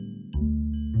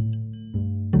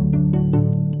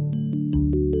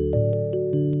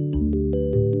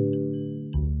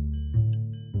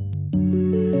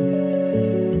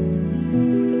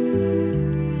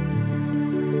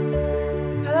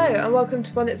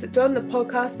welcome to When It's Done, the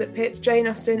podcast that pits Jane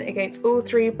Austen against all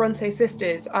three Bronte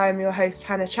sisters. I am your host,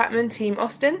 Hannah Chapman, Team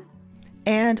Austen.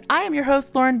 And I am your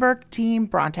host, Lauren Burke, Team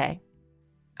Bronte.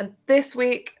 And this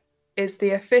week is the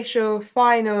official,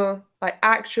 final,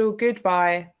 actual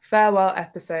goodbye, farewell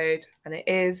episode. And it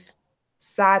is,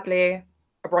 sadly,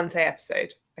 a Bronte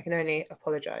episode. I can only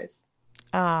apologise.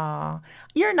 Aw,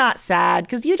 you're not sad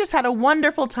because you just had a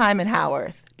wonderful time in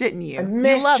Haworth, didn't you? I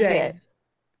missed you loved Jane. it.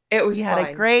 It was You fine.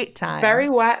 had a great time. Very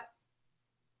wet.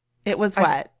 It was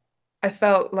wet. I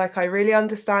felt like I really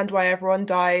understand why everyone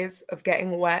dies of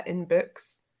getting wet in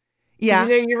books. Yeah.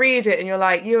 You read it and you're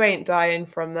like, you ain't dying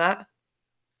from that.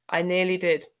 I nearly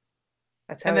did.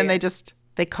 And then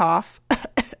they cough.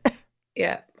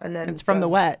 Yeah. And then it's from the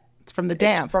wet. It's from the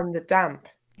damp. It's from the damp.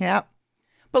 Yeah.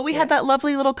 But we had that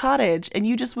lovely little cottage, and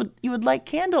you would light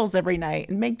candles every night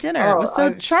and make dinner. It was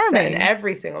so charming. Setting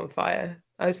everything on fire.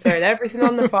 I was throwing everything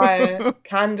on the fire.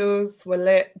 Candles were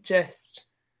lit.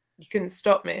 You couldn't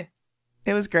stop me.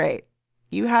 It was great.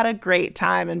 You had a great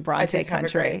time in Bronte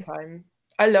country. Have a great time.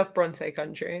 I love Bronte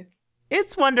country.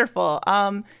 It's wonderful.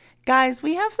 Guys,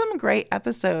 we have some great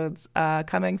episodes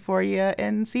coming for you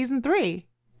in season 3.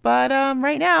 But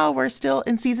right now we're still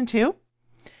in season 2.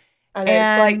 And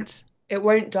it's it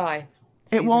won't die.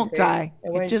 It won't die.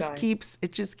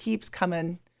 It just keeps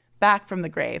coming back from the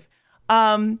grave.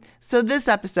 So this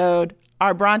episode,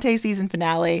 our Bronte season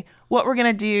finale, what we're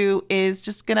gonna do is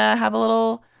just gonna have a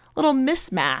little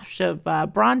mismatch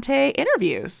of Bronte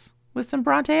interviews with some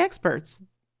Bronte experts.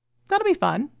 That'll be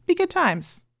fun. Be good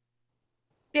times.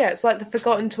 Yeah, it's like the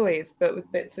Forgotten Toys, but with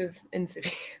bits of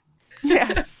interview.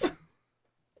 Yes.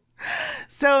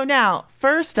 So now,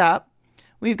 first up,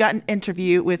 we've got an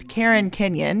interview with Karen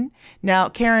Kenyon. Now,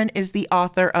 Karen is the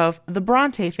author of The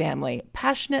Bronte Family,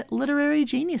 Passionate Literary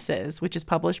Geniuses, which is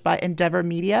published by Endeavor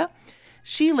Media.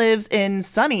 She lives in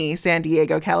sunny San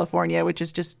Diego, California, which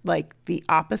is just like the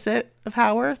opposite of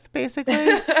Haworth, basically.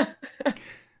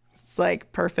 It's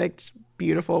like perfect,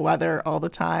 beautiful weather all the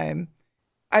time.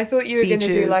 I thought you were going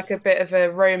to do like a bit of a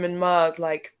Roman Mars,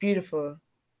 like beautiful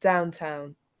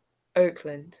downtown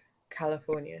Oakland,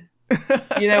 California.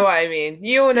 You know what I mean?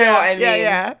 You all know what I mean.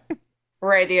 Yeah.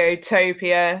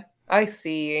 Radiotopia. I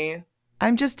see you.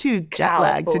 I'm just too jet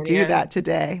lagged to do that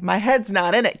today. My head's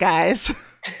not in it, guys.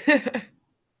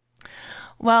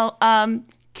 Well,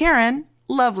 Karen,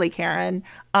 lovely Karen,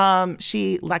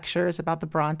 she lectures about the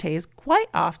Brontes quite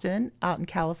often out in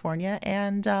California,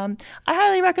 and I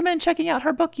highly recommend checking out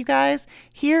her book, you guys.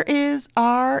 Here is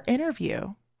our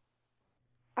interview.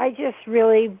 I just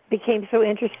really became so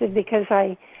interested because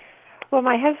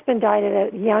my husband died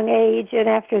at a young age, and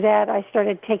after that I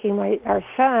started taking our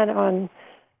son on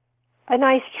a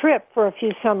nice trip for a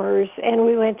few summers, and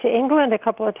we went to England a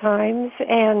couple of times,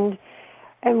 and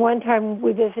one time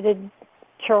we visited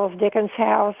Charles Dickens'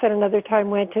 house, and another time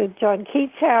went to John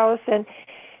Keats' house, and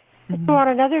so on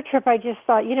another trip I just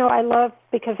thought, I love,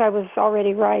 because I was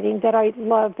already writing, that I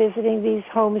love visiting these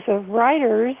homes of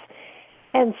writers,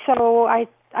 and so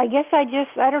I guess I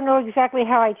don't know exactly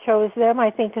how I chose them.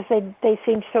 I think because they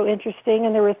seemed so interesting,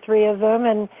 and there were 3 of them,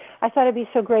 and I thought it'd be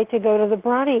so great to go to the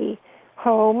Bronte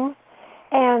home.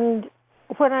 And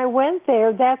when I went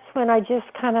there, that's when I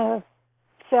just kind of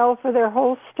fell for their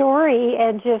whole story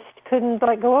and just couldn't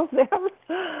let go of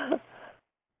them.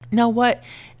 Now, what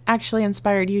actually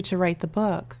inspired you to write the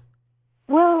book?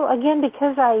 Well, again,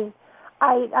 because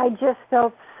I just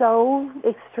felt so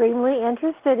extremely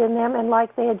interested in them, and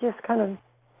like they had just kind of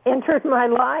entered my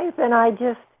life, and I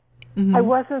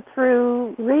wasn't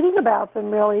through reading about them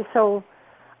really. So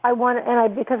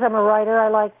because I'm a writer, I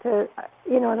like to,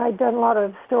 and I'd done a lot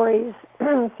of stories,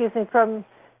 from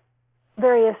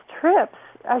various trips.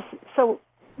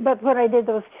 But when I did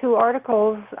those 2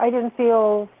 articles, I didn't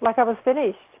feel like I was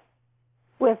finished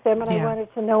with them, and I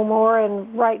wanted to know more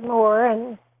and write more,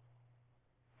 and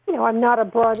I'm not a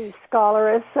Bronte scholar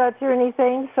as such or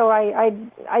anything, so I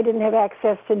didn't have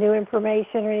access to new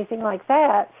information or anything like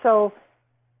that. So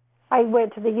I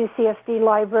went to the UCSD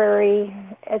library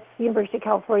at the University of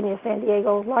California, San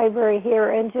Diego library here,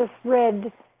 and just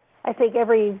read, I think,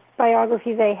 every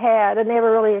biography they had, and they have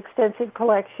a really extensive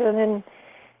collection. And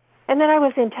then I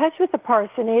was in touch with the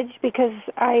parsonage because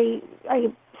I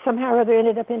somehow or other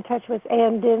ended up in touch with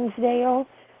Anne Dinsdale,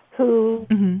 who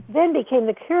then became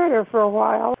the curator for a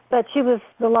while, but she was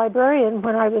the librarian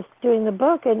when I was doing the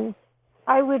book, and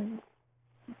I would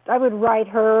write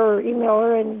her or email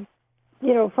her and,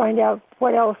 find out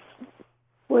what else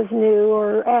was new,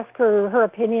 or ask her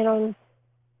opinion on,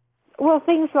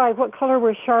 things like what color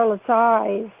were Charlotte's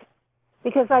eyes,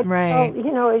 because felt, as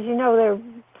you know, they're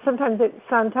sometimes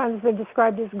they're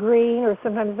described as green, or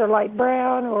sometimes they're light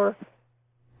brown or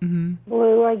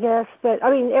blue, I guess. But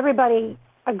I mean, everybody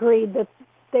agreed that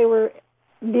they were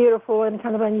beautiful and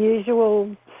kind of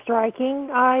unusual, striking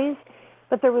eyes,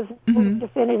 but there was no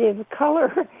definitive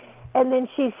color. And then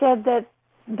she said that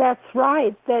that's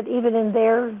right, that even in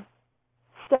their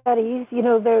studies, you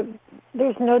know,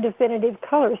 there's no definitive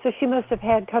color. So she must have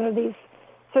had kind of these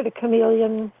sort of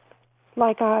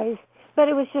chameleon-like eyes. But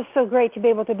it was just so great to be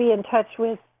able to be in touch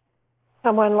with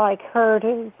someone like her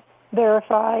to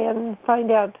verify and find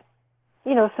out,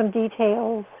 you know, some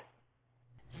details.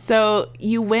 So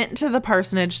you went to the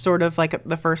parsonage sort of like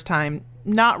the first time,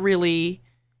 not really,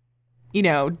 you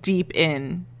know, deep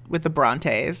in with the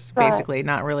Brontes, basically, right.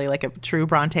 Not really like a true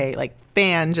Bronte like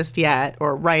fan just yet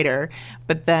or writer.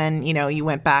 But then, you know, you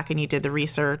went back and you did the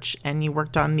research and you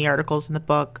worked on the articles in the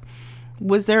book.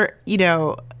 Was there, you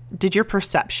know, did your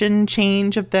perception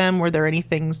change of them? Were there any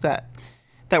things that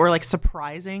were like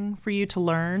surprising for you to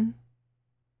learn?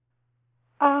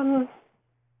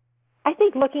 I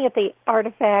think looking at the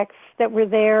artifacts that were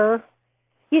there,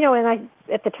 you know, and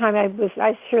at the time I was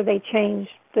sure they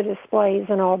changed the displays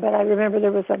and all, but I remember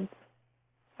there was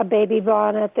a baby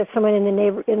bonnet that someone in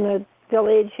the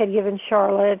village had given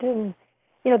Charlotte, and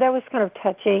you know, that was kind of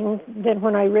touching. Then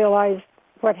when I realized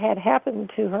what had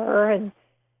happened to her, and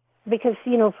because,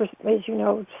 you know, for, as you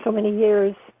know, so many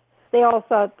years,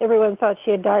 everyone thought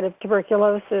she had died of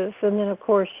tuberculosis, and then of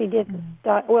course she didn't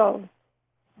die. Well,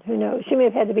 who knows? She may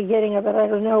have had the beginning of it, I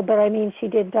don't know, but I mean, she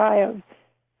did die of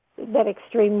that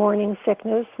extreme morning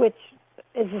sickness, which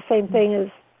is the same thing as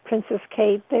Princess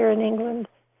Kate there in England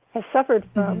has suffered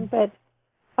from. But,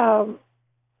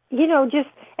 you know,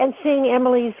 and seeing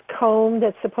Emily's comb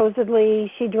that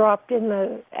supposedly she dropped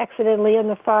accidentally in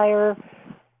the fire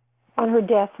on her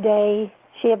death day.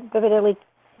 She was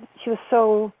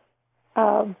so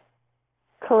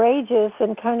courageous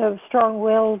and kind of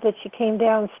strong-willed that she came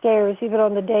downstairs even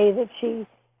on the day that she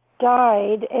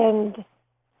died, and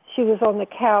she was on the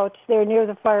couch there near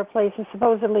the fireplace, and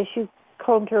supposedly she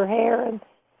combed her hair, and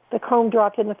the comb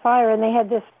dropped in the fire, and they had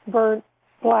this burnt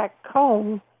black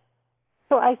comb.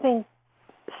 So I think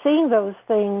seeing those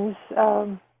things,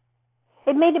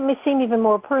 it made it seem even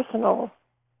more personal.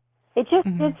 It just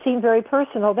did seem very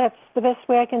personal. That's the best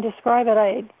way I can describe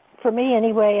it. For me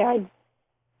anyway,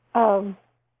 there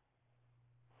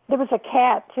was a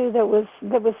cat too that was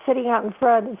sitting out in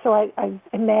front, and so I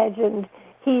imagined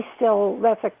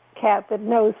that's a cat that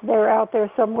knows they're out there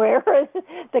somewhere.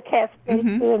 The cat's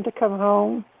waiting for them to come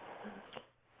home.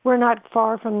 We're not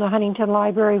far from the Huntington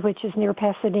Library, which is near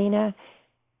Pasadena.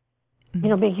 You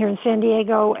know, being here in San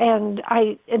Diego, and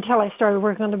until I started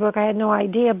working on the book, I had no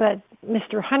idea, but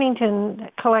Mr. Huntington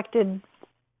collected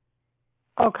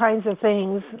all kinds of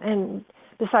things, and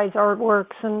besides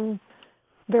artworks and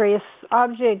various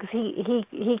objects,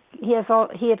 he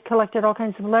had collected all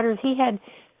kinds of letters.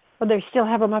 They still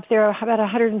have them up there, about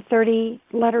 130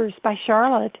 letters by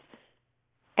Charlotte,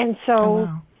 and so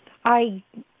I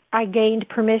gained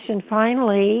permission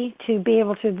finally to be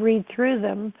able to read through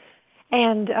them.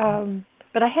 And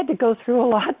but I had to go through a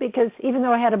lot because even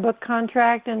though I had a book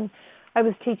contract and I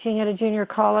was teaching at a junior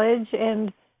college,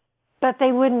 but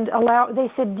they wouldn't allow.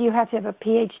 They said you have to have a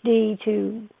PhD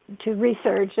to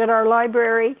research at our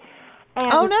library.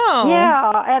 And, oh no!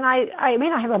 Yeah, and I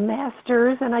mean I have a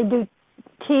master's and I do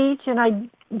teach, and I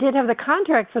did have the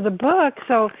contract for the book,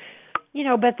 so. You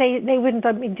know, but they wouldn't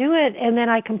let me do it. And then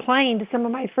I complained to some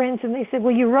of my friends, and they said,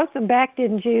 well, you wrote them back,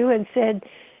 didn't you? And said,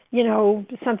 you know,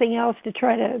 something else to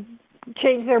try to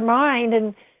change their mind.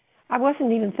 And I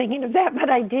wasn't even thinking of that, but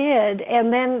I did.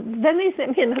 And then they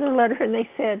sent me another letter, and they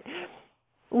said,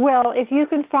 well, if you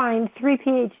can find 3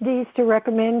 PhDs to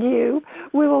recommend you,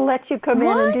 we will let you come in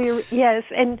and do yes.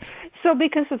 And so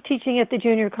because of teaching at the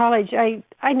junior college, I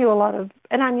knew a lot of,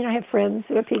 and I mean, I have friends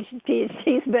who have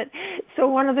PhDs, but so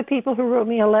one of the people who wrote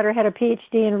me a letter had a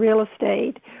PhD in real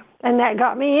estate, and that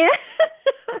got me in.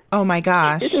 Oh my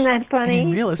gosh. Isn't that funny?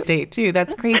 And in real estate too.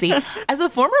 That's crazy. As a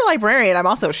former librarian, I'm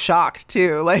also shocked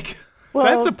too. Like, well,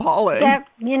 that's appalling. That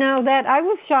I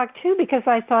was shocked too, because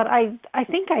I thought I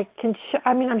think I can.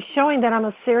 I'm showing that I'm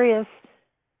a serious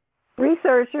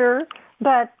researcher,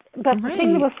 but the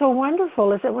thing that was so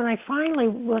wonderful is that when I finally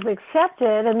was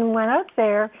accepted and went up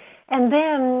there, and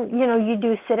then you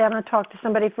do sit down and talk to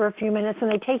somebody for a few minutes, and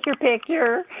they take your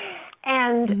picture,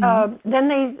 and then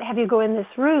they have you go in this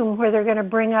room where they're going to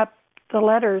bring up the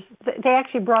letters. They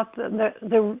actually brought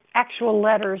the actual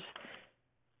letters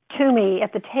to me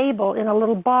at the table in a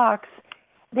little box.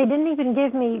 They didn't even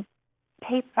give me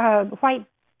white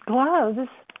gloves.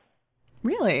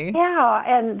 Really? Yeah,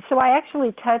 and so I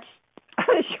actually touched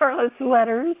Charlotte's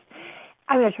letters.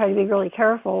 I'm going to try to be really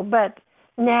careful, but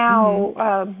now,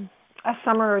 a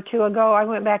summer or two ago, I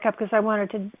went back up because I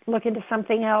wanted to look into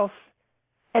something else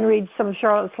and read some of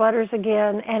Charlotte's letters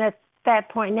again. And at that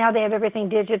point, now they have everything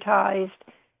digitized.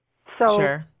 So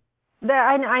Sure.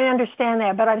 I understand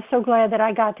that, but I'm so glad that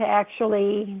I got to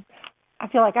actually, I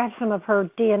feel like I have some of her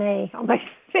DNA on my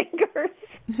fingers.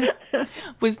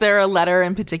 Was there a letter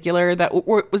in particular that,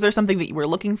 or was there something that you were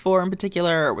looking for in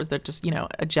particular, or was there just,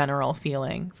 a general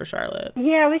feeling for Charlotte?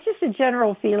 Yeah, it was just a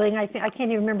general feeling. I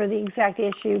can't even remember the exact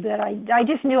issue, but I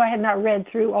just knew I had not read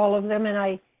through all of them, and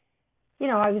I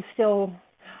was still,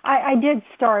 I did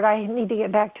start. I need to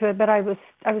get back to it, but I was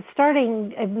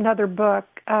starting another book,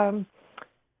 kind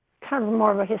of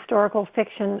more of a historical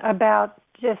fiction about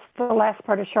just the last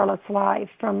part of Charlotte's life,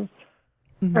 from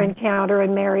her encounter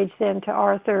and marriage then to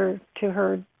Arthur, to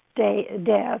her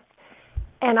death.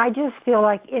 And I just feel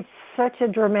like it's such a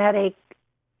dramatic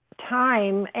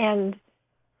time, and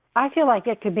I feel like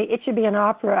it should be an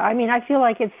opera. I mean, I feel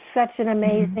like it's such an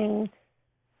amazing,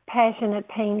 passionate,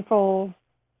 painful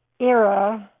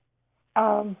era.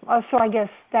 So I guess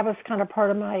that was kind of part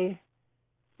of my,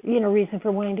 reason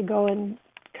for wanting to go and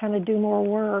kind of do more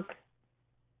work.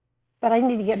 But I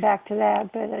need to get back to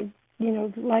that. But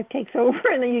life takes over,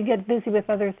 and then you get busy with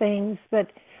other things. But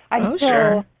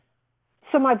Sure.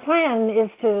 So my plan is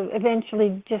to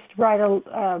eventually just write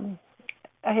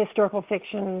a historical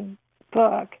fiction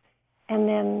book, and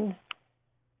then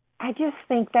I just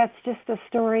think that's just a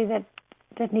story that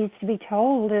needs to be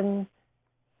told, and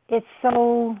it's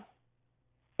so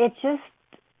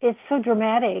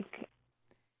dramatic.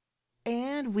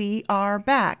 And we are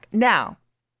back. Now,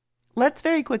 let's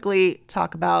very quickly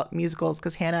talk about musicals,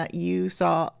 because Hannah, you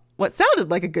saw what sounded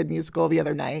like a good musical the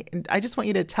other night, and I just want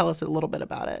you to tell us a little bit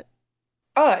about it.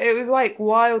 Oh, it was like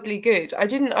wildly good. I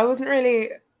didn't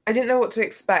know what to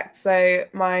expect. So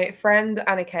my friend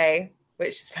Anna Kay,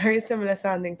 which is very similar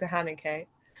sounding to Hannah Kay,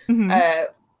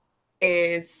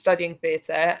 is studying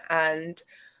theatre, and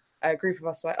a group of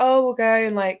us were like, oh, we'll go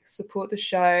and like support the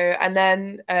show. And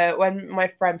then when my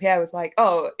friend Pierre was like,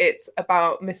 oh, it's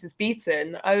about Mrs.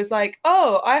 Beeton, I was like,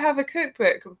 oh, I have a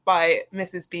cookbook by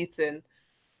Mrs. Beeton,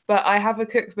 but I have a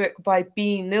cookbook by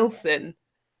B. Nilsson.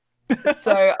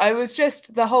 So I was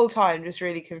just the whole time just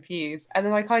really confused. And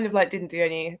then I kind of like didn't do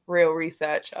any real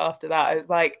research after that. I was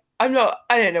like, I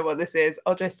don't know what this is.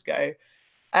 I'll just go.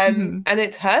 And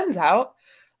it turns out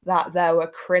that there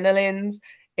were crinolines.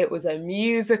 It was a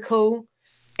musical.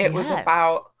 It was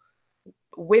about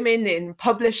women in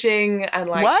publishing and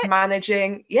like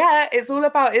managing. Yeah, it's all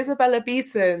about Isabella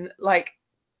Beeton, like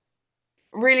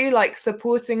really like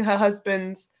supporting her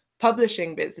husband's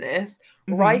publishing business,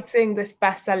 writing this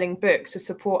best-selling book to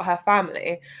support her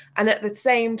family, and at the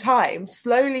same time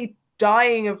slowly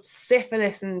dying of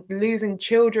syphilis and losing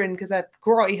children because her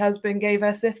grotty husband gave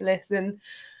her syphilis, and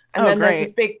then there's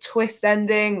this big twist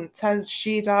ending, and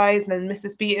she dies, and then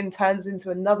Mrs. Beeton turns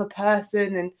into another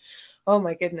person, and oh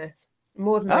my goodness,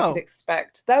 more than I could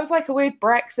expect. There was like a weird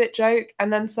Brexit joke,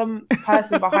 and then some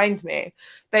person behind me,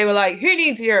 they were like, who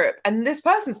needs Europe? And this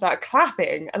person started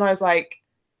clapping, and I was like,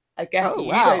 I guess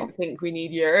don't think we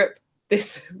need Europe.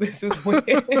 This is weird.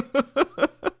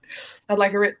 And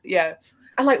like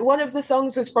and like one of the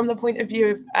songs was from the point of view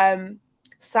of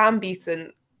Sam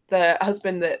Beeton, the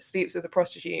husband that sleeps with a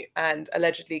prostitute and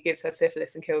allegedly gives her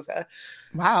syphilis and kills her.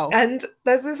 Wow. And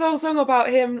there's this whole song about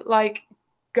him like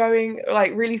going,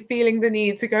 like really feeling the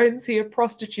need to go and see a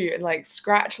prostitute and like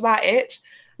scratch that itch.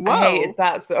 Whoa. I hated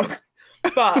that song.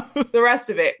 But the rest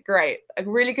of it, great. A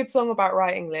really good song about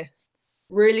writing lists.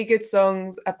 Really good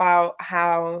songs about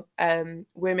how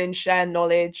women share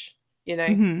knowledge,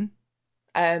 and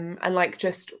like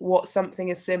just what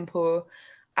something as simple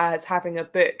as having a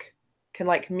book can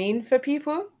like mean for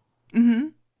people.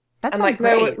 That sounds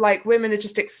great. Like women are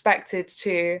just expected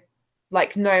to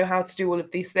like know how to do all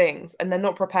of these things, and they're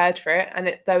not prepared for it.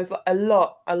 And there was a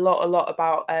lot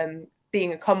about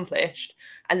being accomplished,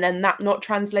 and then that not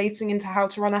translating into how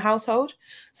to run a household.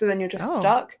 So then you're just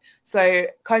stuck. So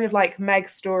kind of like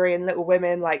Meg's story in Little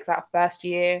Women, like that first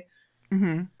year,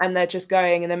 and they're just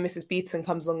going, and then Mrs. Beeton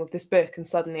comes along with this book, and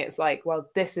suddenly it's like, well,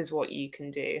 this is what you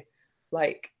can do.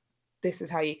 Like, this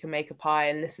is how you can make a pie,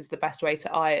 and this is the best way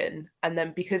to iron. And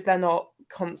then because they're not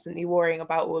constantly worrying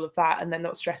about all of that, and they're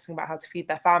not stressing about how to feed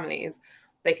their families,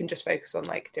 they can just focus on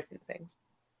like different things.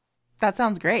 That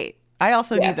sounds great. I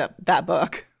also need that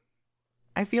book.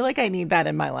 I feel like I need that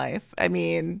in my life. I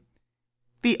mean,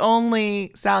 the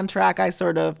only soundtrack I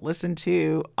sort of listen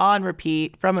to on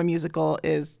repeat from a musical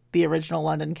is the original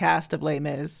London cast of Les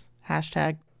Mis,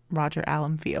 #Roger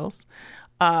Allen Feels.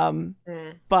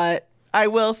 But I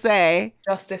will say,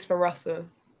 Justice for Russell.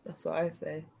 That's what I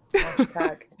say.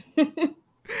 Hashtag.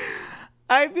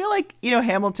 I feel like,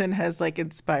 Hamilton has like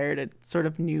inspired a sort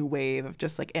of new wave of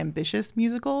just like ambitious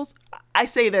musicals. I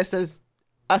say this as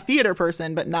a theater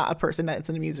person, but not a person that's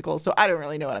in a musical, so I don't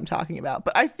really know what I'm talking about.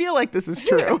 But I feel like this is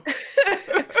true.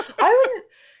 I wouldn't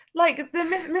like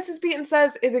the Mrs. Beaton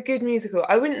Says is a good musical.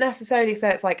 I wouldn't necessarily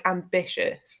say it's like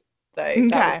ambitious, though. Okay.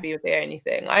 That would be the only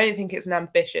thing. I don't think it's an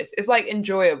ambitious. It's like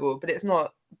enjoyable, but it's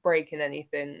not breaking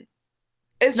anything.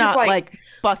 It's just not like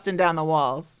busting down the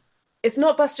walls. It's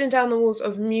not busting down the walls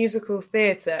of musical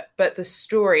theatre, but the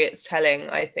story it's telling,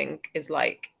 I think, is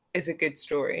a good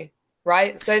story,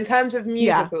 right? So in terms of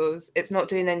musicals, it's not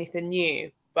doing anything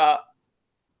new, but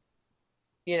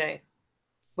women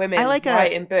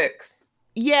writing books.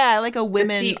 Yeah, like a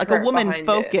woman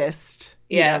focused,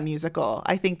 musical.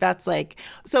 I think that's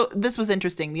so this was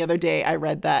interesting. The other day I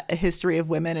read that A History of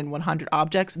Women in 100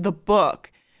 Objects, the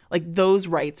book, like those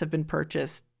rights have been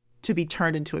purchased to be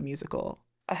turned into a musical.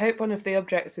 I hope one of the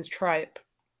objects is tripe.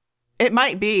 It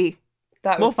might be.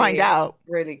 We'll find out.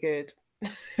 Really good.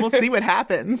 We'll see what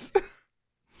happens.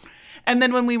 And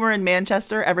then when we were in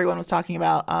Manchester, everyone was talking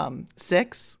about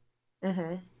Six,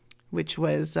 which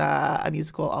was a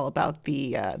musical all about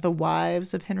the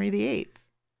wives of Henry VIII.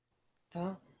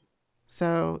 Oh.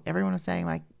 So everyone was saying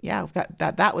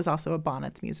that was also a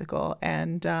Bonnets musical.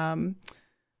 And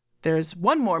there's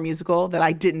one more musical that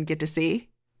I didn't get to see,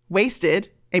 Wasted,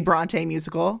 a Bronte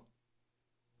musical.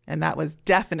 And that was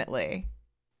definitely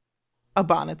a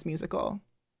Bonnets musical.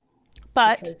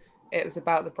 But because it was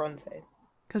about the Bronte.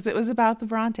 Because it was about the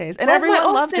Brontes. And everyone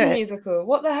loved it. Musical.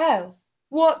 What the hell?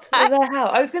 What the hell?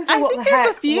 I was going to say, what the heck?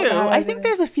 I think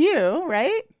there's a few,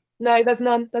 right? No, there's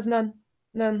none. There's none.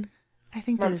 None. I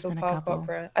think there's been a couple.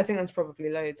 Opera. I think there's probably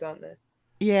loads, aren't there?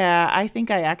 Yeah, I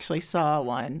think I actually saw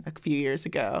one a few years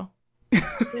ago.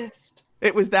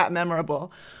 It was that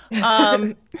memorable.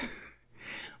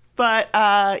 But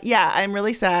I'm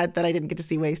really sad that I didn't get to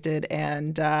see Wasted.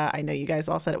 And I know you guys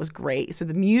all said it was great. So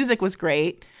the music was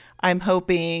great. I'm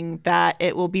hoping that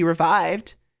it will be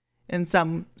revived in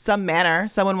some manner.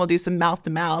 Someone will do some mouth to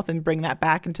mouth and bring that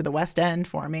back into the West End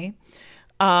for me.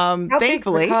 How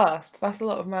thankfully, big's the cast? That's a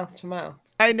lot of mouth to mouth.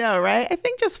 I know, right? I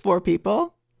think just 4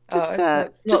 people. Just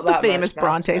the famous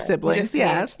Bronte siblings.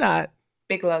 Yeah, it's not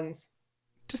big lungs.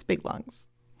 Just big lungs.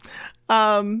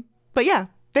 But yeah,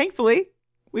 thankfully,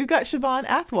 we've got Siobhan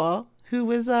Athwal, who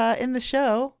was in the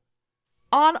show,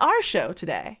 on our show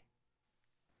today.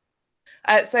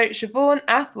 So Siobhan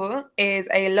Athwal is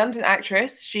a London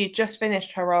actress. She just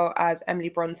finished her role as Emily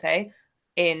Bronte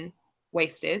in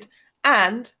Wasted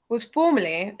and was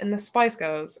formerly in the Spice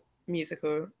Girls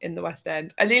musical in the West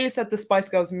End. I nearly said the Spice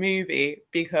Girls movie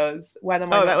because when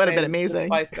am I? Oh, that would have been amazing. The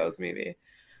Spice Girls movie.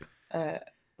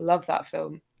 Love that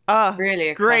film. Really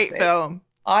a great classic. Film.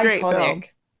 Iconic. Great film.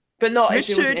 But not Richard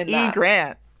she wasn't in that.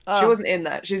 Grant. She wasn't in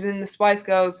that. She was in the Spice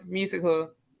Girls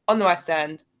musical on the West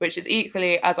End, which is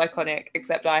equally as iconic,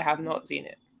 except I have not seen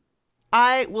it.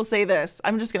 I will say this.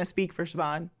 I'm just going to speak for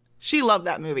Siobhan. She loved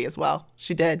that movie as well.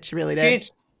 She did. She really did.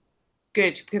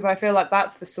 Good, because I feel like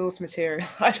that's the source material.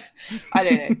 I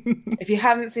don't know. If you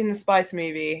haven't seen the Spice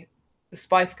movie, the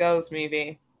Spice Girls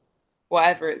movie,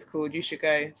 whatever it's called, you should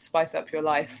go spice up your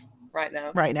life right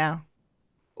now. Right now.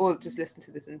 Or just listen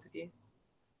to this interview.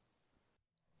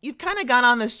 You've kind of gone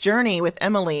on this journey with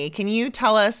Emily. Can you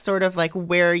tell us sort of like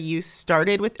where you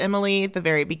started with Emily at the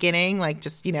very beginning, like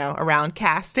just, around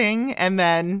casting and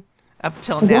then up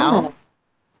till now? Yeah.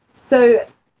 So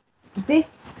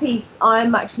this piece,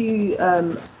 I'm actually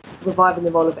reviving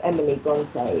the role of Emily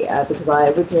Bronte because I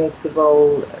originated the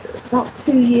role about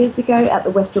 2 years ago at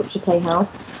the West Yorkshire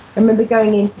Playhouse. I remember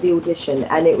going into the audition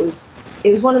and it was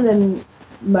one of them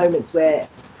moments where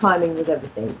timing was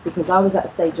everything, because I was at a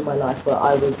stage in my life where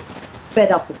I was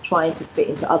fed up of trying to fit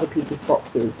into other people's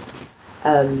boxes,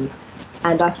 and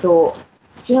I thought,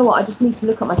 do you know what, I just need to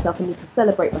look at myself, I need to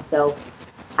celebrate myself,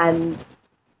 and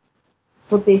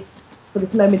for this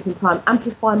moment in time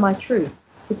amplify my truth,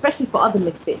 especially for other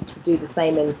misfits to do the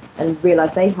same and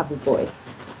realise they have a voice,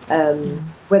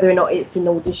 whether or not it's an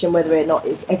audition, whether or not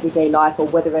it's everyday life, or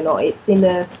whether or not it's in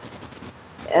a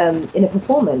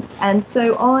performance. And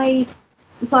so I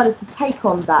decided to take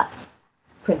on that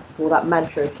principle, that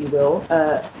mantra, if you will,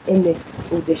 in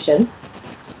this audition.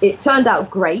 It turned out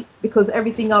great because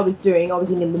everything I was doing, I was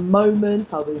in the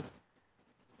moment, I was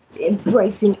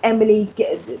embracing Emily,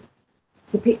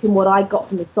 depicting what I got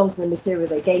from the songs and the material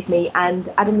they gave me, and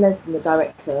Adam Lenson, the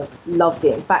director, loved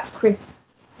it. In fact, Chris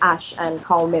Ash and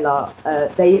Carl Miller,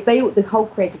 the whole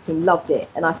creative team loved it,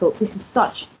 and I thought this is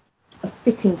such a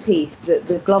fitting piece.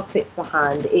 The glove fits the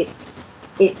hand. It's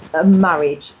a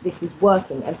marriage. This is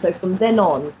working. And so from then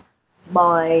on,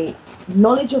 my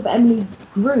knowledge of Emily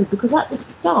grew, because at the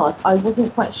start I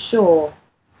wasn't quite sure.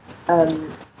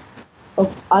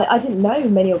 I didn't know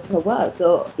many of her works,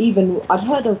 or even I'd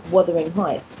heard of Wuthering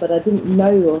Heights, but I didn't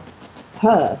know of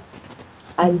her.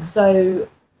 And so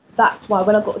that's why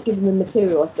when I got given the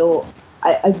material, I thought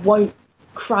I won't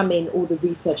cram in all the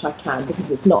research I can, because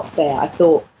it's not fair. I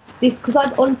thought this, because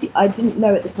I didn't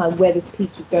know at the time where this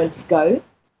piece was going to go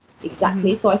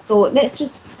exactly. So I thought, let's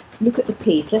just look at the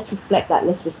piece, let's reflect that,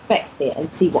 let's respect it and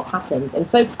see what happens.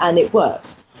 And it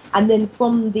worked. And then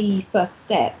from the first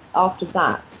step after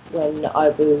that, when I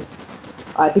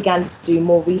began to do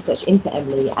more research into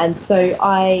Emily, and so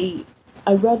I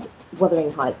read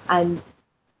Wuthering Heights, and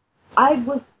I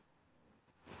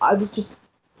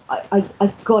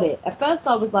got it. At first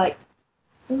I was like,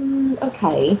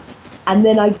 okay, and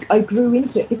then I grew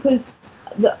into it, because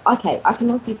I can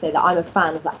honestly say that I'm a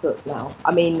fan of that book now.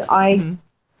 I mean, I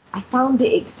found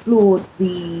it explored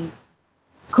the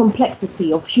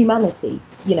complexity of humanity.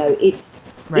 You know, it's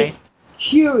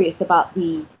curious about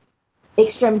the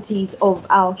extremities of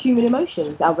our human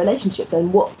emotions, our relationships,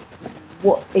 and what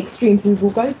extremes we will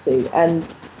go to. And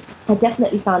I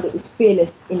definitely found it was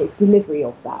fearless in its delivery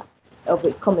of that, of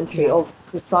its commentary of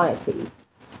society.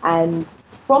 And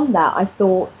from that, I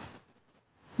thought,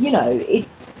 you know,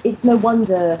 it's no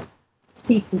wonder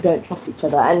people don't trust each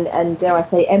other. And dare I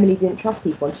say, Emily didn't trust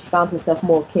people, and she found herself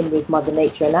more akin with Mother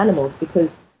Nature and animals,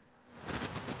 because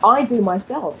I do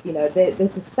myself. You know,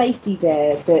 there's a safety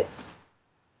there that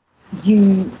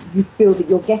you feel that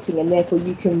you're getting, and therefore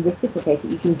you can reciprocate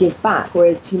it, you can give back.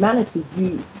 Whereas humanity,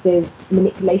 there's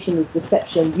manipulation, there's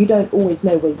deception. You don't always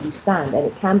know where you stand, and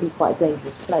it can be quite a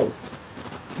dangerous place.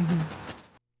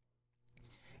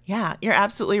 Yeah, you're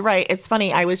absolutely right. It's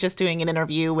funny, I was just doing an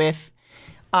interview with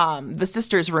the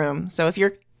Sisters Room. So if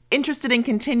you're interested in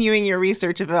continuing your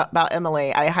research about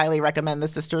Emily, I highly recommend the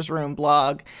Sisters Room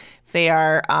blog. They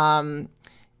are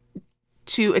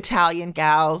two Italian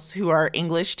gals who are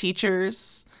English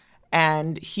teachers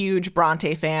and huge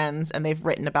Bronte fans, and they've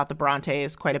written about the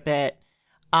Brontes quite a bit.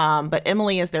 But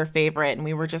Emily is their favorite, and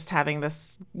we were just having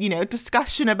this,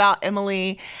 discussion about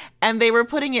Emily, and they were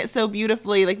putting it so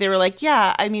beautifully. Like, they were like,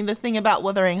 yeah, I mean, the thing about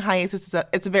Wuthering Heights is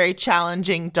it's a very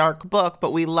challenging, dark book,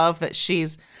 but we love that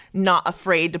she's not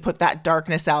afraid to put that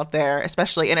darkness out there,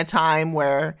 especially in a time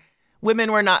where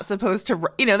women were not supposed to,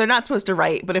 they're not supposed to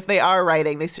write, but if they are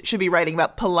writing, they should be writing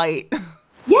about polite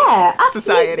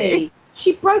society.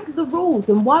 She broke the rules,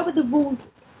 and why were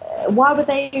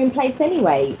they in place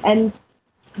anyway? And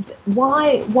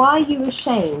why are you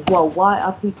ashamed? Well, why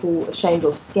are people ashamed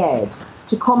or scared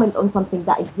to comment on something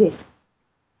that exists?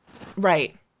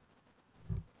 Right.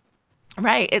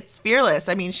 It's fearless.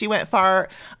 I mean, she went far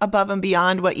above and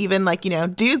beyond what even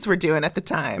dudes were doing at the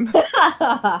time.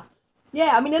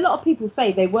 Yeah, I mean, a lot of people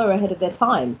say they were ahead of their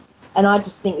time, and I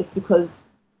just think it's because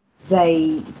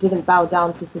they didn't bow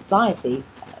down to society.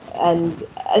 And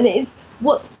it's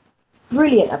what's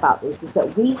brilliant about this is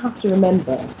that we have to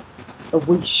remember, or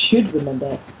we should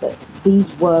remember, that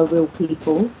these were real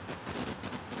people.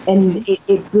 And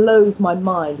it blows my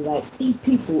mind, like, these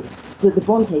people, the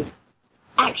Brontes,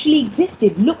 actually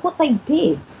existed. Look what they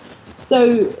did.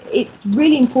 So it's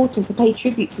really important to pay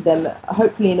tribute to them,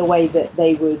 hopefully in a way that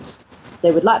they would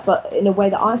like, but in a way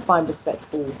that I find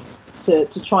respectful, to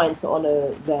try and to honour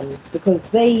them, because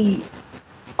they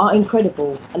are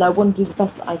incredible, and I want to do the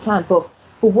best that I can for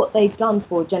what they've done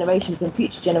for generations and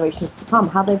future generations to come.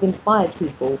 How they've inspired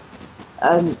people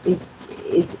is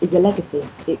a legacy.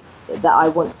 It's that I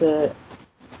want to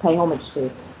pay homage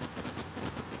to.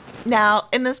 Now,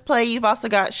 in this play, you've also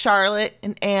got Charlotte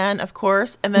and Anne, of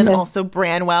course, and then also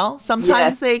Branwell.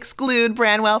 Sometimes they exclude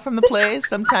Branwell from the plays.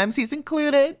 Sometimes he's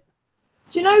included.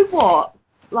 Do you know what?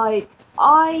 Like,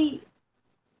 I'm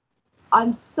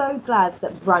so glad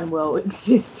that Branwell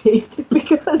existed,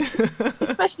 because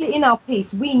especially in our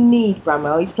piece, we need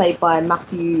Branwell. He's played by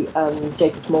Matthew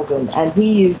Jacobs Morgan, and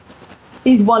he's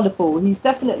wonderful. He's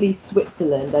definitely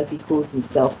Switzerland, as he calls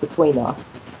himself, between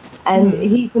us. And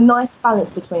he's the nice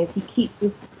balance between us. He keeps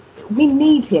us, we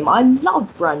need him. I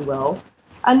love Branwell.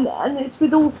 And it's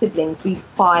with all siblings. We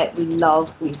fight, we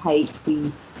love, we hate,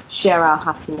 we share our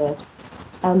happiness.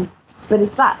 But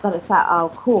it's that it's at our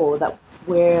core that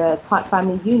we're a tight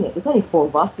family unit. There's only 4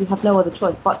 of us. We have no other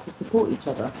choice but to support each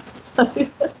other. So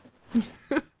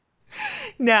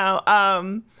now,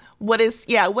 what is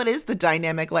the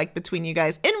dynamic like between you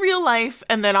guys in real life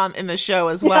and then in the show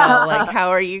as well? Like, how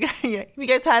are you? Have you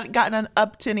guys gotten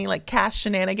up to any like cast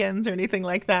shenanigans or anything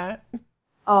like that?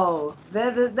 Oh,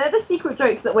 they're the secret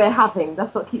jokes that we're having.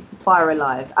 That's what keeps the fire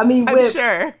alive. I mean, I'm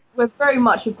sure. We're very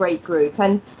much a great group,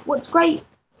 and what's great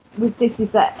with this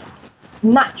is that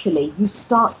naturally you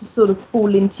start to sort of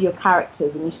fall into your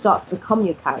characters, and you start to become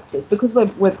your characters because we're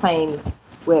performing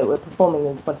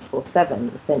them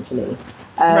 24/7 essentially.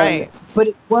 Right. But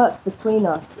it works between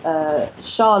us.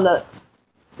 Charlotte,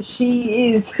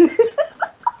 she is.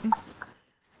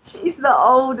 She's the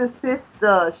older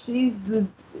sister. She's the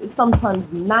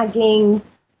sometimes nagging.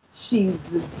 She's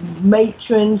the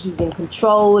matron. She's in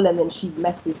control, and then she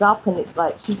messes up, and it's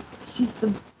like she's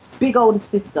the big older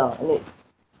sister, and it's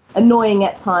annoying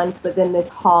at times. But then there's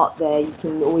heart there. You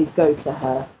can always go to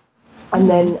her. And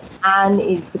then Anne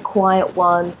is the quiet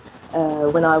one.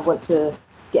 When I want to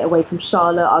get away from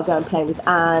Charlotte, I'll go and play with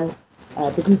Anne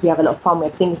because we have a lot of fun. We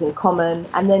have things in common.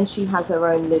 And then she has her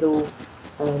own little.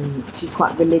 She's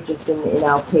quite religious in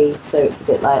our piece, so it's a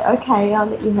bit like, okay, I'll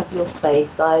let you have your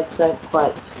space. I don't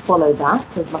quite follow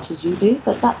that as much as you do,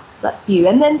 but that's you.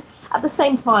 And then at the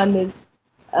same time as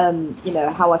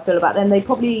how I feel about them, they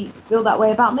probably feel that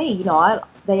way about me.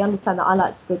 They understand that I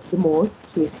like to go to the moors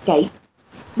to escape,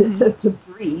 to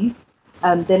breathe.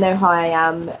 They know how I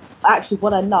am. Actually,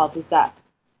 what I love is that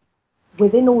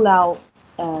within all our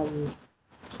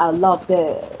love,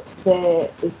 there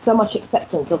is so much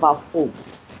acceptance of our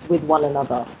faults with one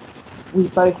another. We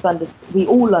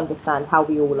all understand how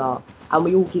we all are, and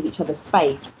we all give each other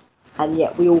space, and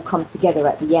yet we all come together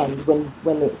at the end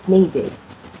when it's needed.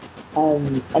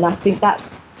 And I think that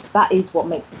is what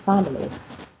makes a family.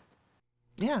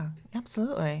 Yeah,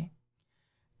 absolutely.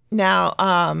 Now,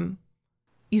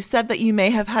 you said that you may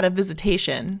have had a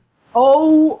visitation.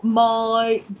 Oh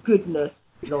my goodness,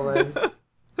 Lauren.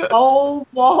 Oh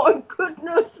my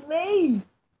goodness me!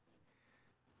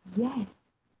 Yes.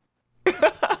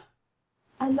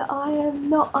 And I am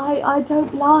not, I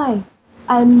don't lie.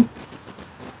 And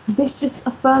this just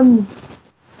affirms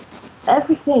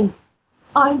everything.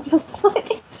 I'm just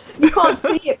like, you can't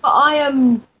see it, but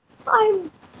I'm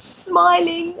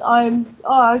smiling.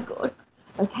 Oh God.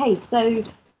 Okay, so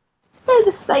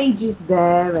the stage is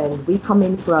there, and we come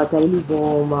in for our daily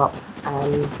warm-up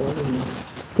and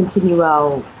continue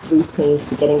our routines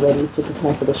to getting ready to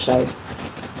prepare for the show.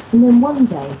 And then one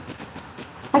day,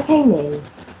 I came in,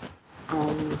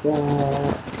 and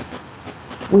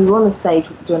we were on the stage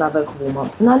doing our vocal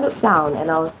warm-ups, and I looked down,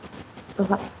 and I was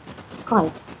like,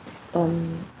 guys,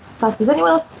 does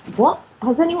anyone else, what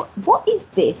is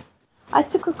this? I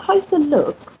took a closer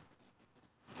look,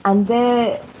 and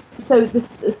so the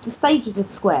stage is a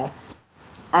square,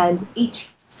 and each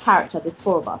character, there's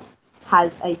 4 of us,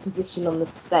 has a position on the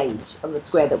stage, on the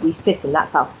square that we sit in.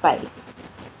 That's our space.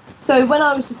 So when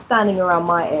I was just standing around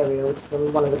my area, which is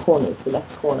on one of the corners, the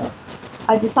left corner,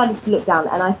 I decided to look down,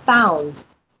 and I found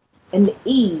an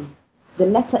E. The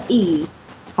letter E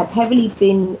had heavily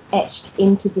been etched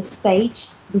into the stage.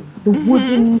 The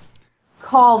wooden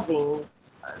carvings,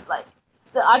 like,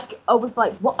 I was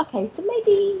like, what? Okay, so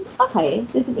maybe,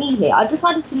 there's an E here. I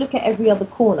decided to look at every other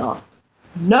corner.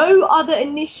 No other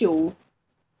initial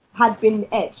had been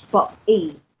etched but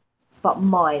E, but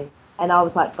mine. And I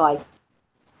was like, guys,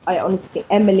 I honestly think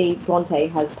Emily Bronte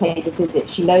has paid a visit.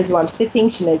 She knows where I'm sitting.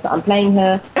 She knows that I'm playing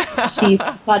her. She's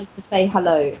decided to say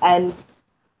hello. And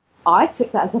I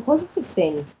took that as a positive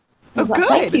thing. I was like,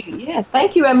 good. Thank you. Yes,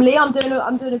 thank you, Emily. I'm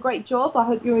doing a great job. I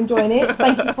hope you're enjoying it.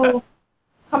 Thank you for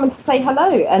coming to say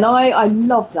hello. And I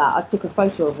love that. I took a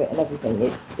photo of it and everything.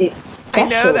 It's special. I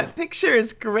know, that picture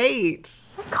is great.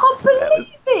 I can't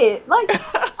believe it. Like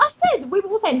I said, we were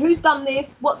all saying, who's done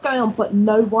this? What's going on? But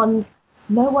no one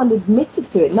admitted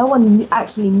to it. No one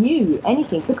actually knew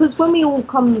anything. Because when we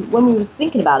was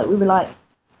thinking about it, we were like,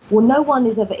 well, no one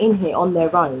is ever in here on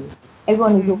their own.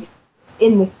 Everyone is always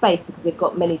in this space because they've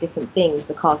got many different things,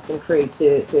 the cast and crew,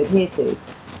 to adhere to.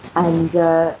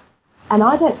 And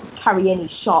I don't carry any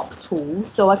sharp tools,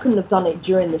 so I couldn't have done it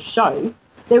during the show.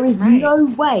 There is no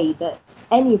way that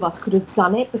any of us could have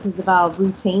done it because of our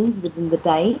routines within the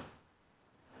day.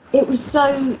 It was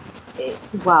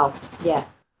wow, yeah.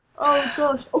 Oh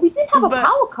gosh. Oh, we did have a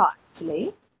power cut,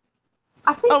 actually.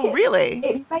 I think really?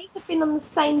 It may have been on the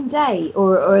same day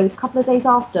or a couple of days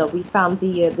after we found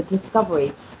the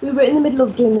Discovery. We were in the middle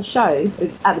of doing the show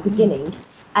at the beginning,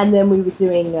 and then we were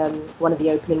doing one of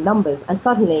the opening numbers, and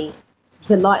suddenly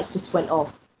the lights just went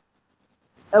off.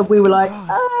 We were like,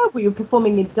 we were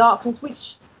performing in darkness,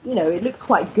 which, it looks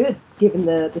quite good given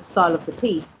the style of the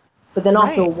piece. But then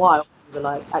after a while, we were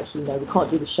like, actually, no, we can't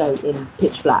do the show in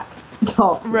pitch black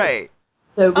darkness. Right.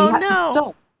 So we had to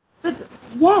stop. But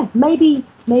yeah, maybe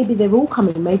they're all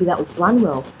coming. Maybe that was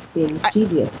Branwell being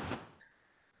mischievous.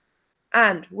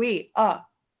 And we are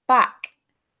back.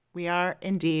 We are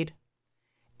indeed.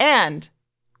 And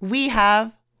we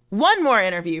have one more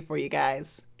interview for you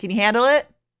guys. Can you handle it?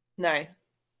 No.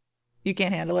 You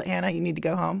can't handle it, Hannah. You need to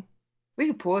go home. We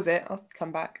could pause it. I'll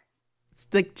come back. It's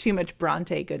like too much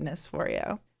Bronte goodness for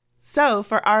you. So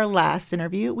for our last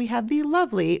interview, we have the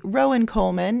lovely Rowan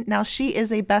Coleman. Now, she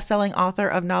is a best-selling author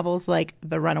of novels like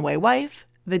The Runaway Wife,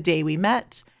 The Day We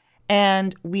Met,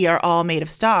 and We Are All Made of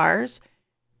Stars.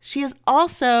 She is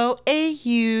also a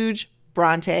huge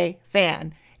Bronte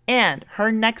fan, and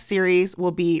her next series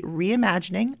will be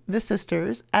reimagining the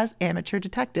sisters as amateur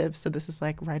detectives. So this is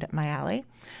like right up my alley.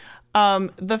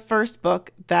 The first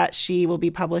book that she will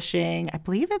be publishing, I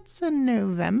believe it's in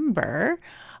November,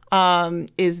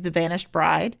 is The Vanished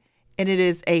Bride, and it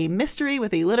is a mystery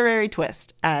with a literary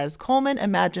twist as Coleman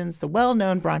imagines the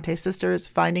well-known Bronte sisters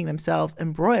finding themselves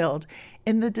embroiled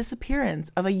in the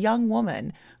disappearance of a young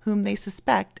woman whom they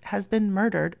suspect has been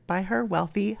murdered by her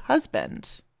wealthy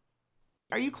husband.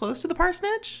 Are you close to the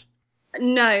parsonage?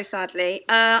 No, sadly.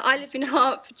 I live in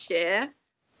Hertfordshire,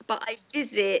 but I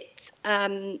visit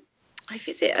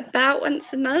about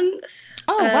once a month.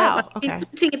 Oh, wow. I've been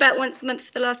visiting about once a month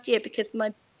for the last year because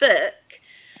my book,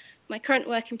 my current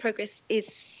work in progress, is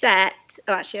set.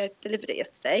 Oh, actually, I delivered it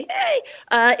yesterday. Hey!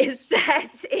 Is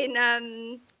set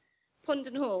in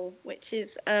Pondon Hall, which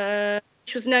was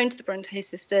known to the Bronte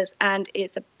sisters, and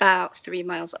it's about 3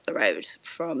 miles up the road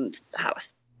from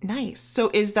Haworth. Nice.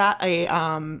 So is that a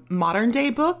modern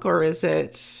day book, or is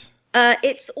it?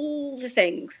 It's all the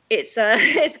things. It's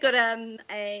got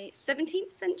a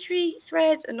 17th century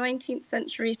thread, a 19th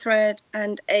century thread,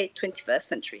 and a 21st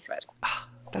century thread. Oh,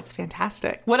 that's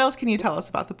fantastic. What else can you tell us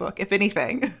about the book, if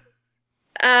anything?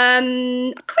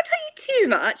 I can't tell you too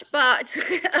much, but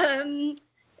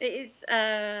it is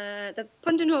the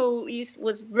Pondon Hall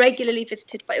was regularly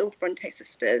visited by all the Bronte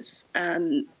sisters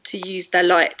to use the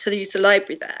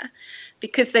library there,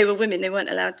 because they were women. They weren't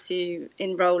allowed to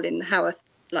enrol in the Haworth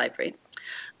Library,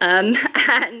 and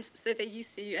so they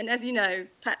used to. And as you know,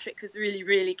 Patrick was really,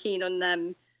 really keen on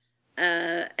them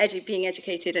being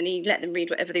educated, and he let them read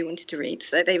whatever they wanted to read.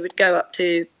 So they would go up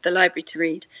to the library to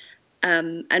read.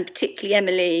 And particularly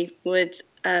Emily would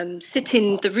sit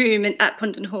in the room at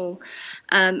Pondon Hall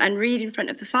and read in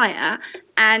front of the fire.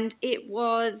 And it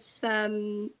was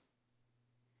in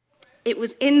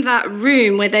that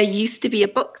room where there used to be a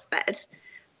box bed,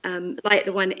 like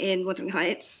the one in Wuthering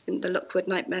Heights, in the Lockwood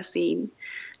Nightmare scene,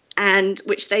 and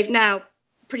which they've now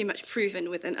pretty much proven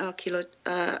with an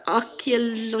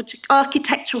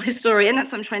architectural historian,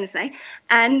 that's what I'm trying to say,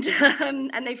 and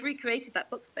they've recreated that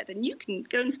box bed, and you can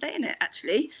go and stay in it.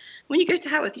 Actually, when you go to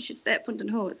Haworth, you should stay at Pondon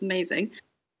Hall. It's amazing.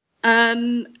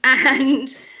 And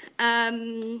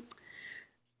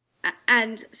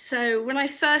so when I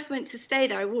first went to stay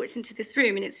there, I walked into this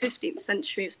room, and it's 15th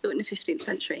century. It was built in the 15th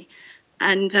century,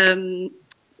 and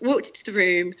walked into the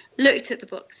room, looked at the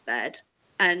box bed,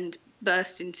 and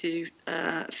burst into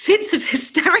fits of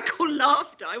hysterical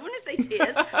laughter. I want to say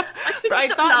tears. I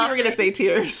thought you were going to say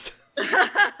tears. I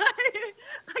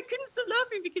couldn't stop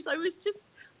laughing because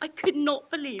I could not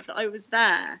believe that I was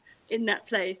there in that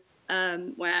place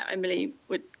where Emily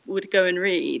would go and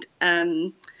read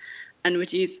and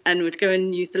would go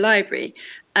and use the library.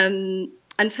 And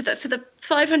for the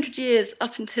 500 years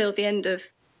up until the end of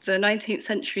the 19th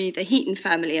century, the Heaton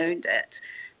family owned it.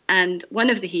 And one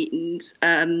of the Heatons,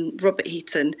 Robert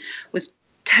Heaton, was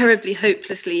terribly,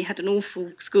 hopelessly, had an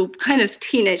awful school kind of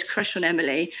teenage crush on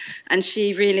Emily. And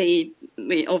she really,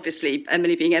 obviously,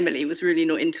 Emily being Emily, was really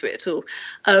not into it at all.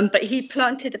 But he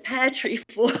planted a pear tree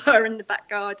for her in the back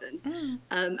garden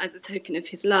as a token of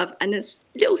his love. And a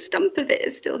little stump of it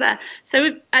is still there.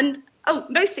 So,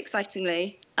 most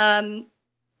excitingly, the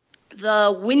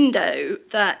window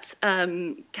that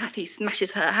Kathy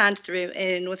smashes her hand through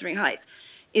in Wuthering Heights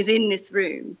is in this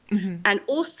room. Mm-hmm. And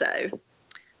also,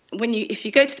 if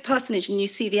you go to the parsonage and you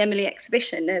see the Emily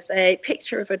exhibition, there's a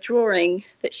picture of a drawing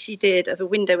that she did of a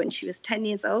window when she was 10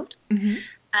 years old. Mm-hmm.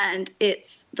 And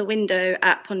it's the window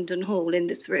at Pondon Hall in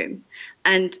this room.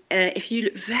 And if you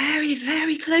look very,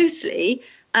 very closely,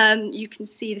 you can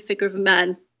see the figure of a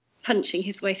man punching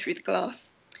his way through the glass.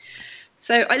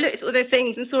 So I looked at all those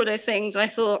things and saw those things, and I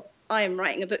thought, I am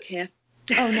writing a book here.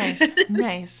 Oh, nice.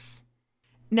 Nice.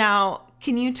 Now,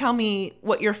 can you tell me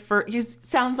what your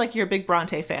sounds like you're a big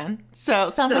Bronte fan. So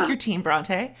it sounds like you're Team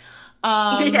Bronte.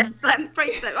 Yes, I'm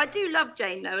afraid so. I do love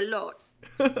Jane, though, a lot.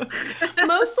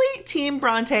 Mostly Team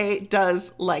Bronte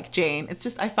does like Jane. It's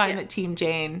just I find that Team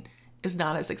Jane is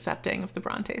not as accepting of the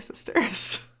Bronte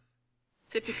sisters.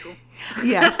 Typical.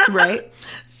 Yes, right.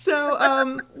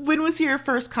 So when was your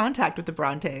first contact with the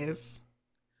Brontes?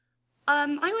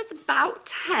 I was about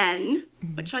 10,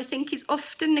 which I think is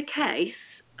often the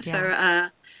case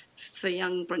for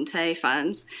young Bronte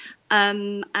fans.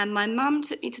 And my mum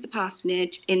took me to the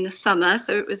parsonage in the summer,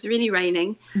 so it was really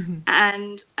raining,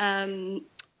 and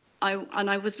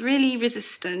I was really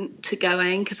resistant to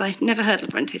going because I'd never heard of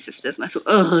the Bronte sisters, and I thought,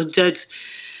 oh,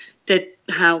 dead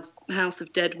house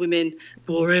of dead women,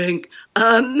 boring.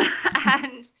 And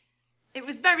it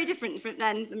was very different from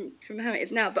then from how it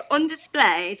is now. But on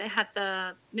display, they had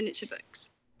the miniature books.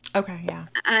 Okay, yeah.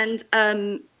 And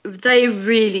they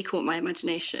really caught my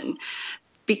imagination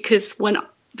because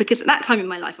at that time in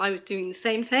my life, I was doing the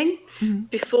same thing.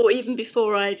 Before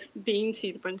I'd been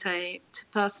to the Bronte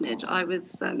parsonage, I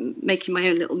was making my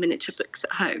own little miniature books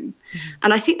at home.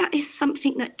 And I think that is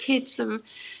something that kids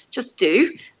just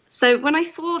do. So when I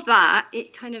saw that,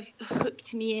 it kind of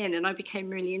hooked me in, and I became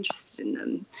really interested in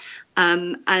them.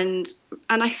 And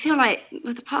I feel like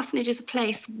the parsonage is a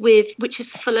place which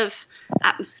is full of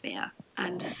atmosphere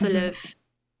and full of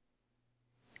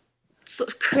sort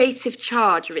of creative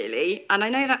charge, really. And I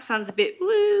know that sounds a bit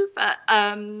woo, but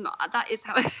that is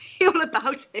how I feel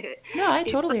about it. No, I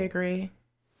totally agree.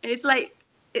 It's like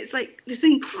this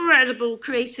incredible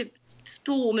creative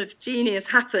storm of genius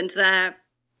happened there,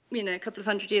 a couple of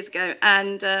 100 years ago,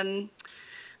 and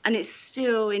it's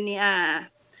still in the air.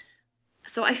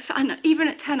 So and even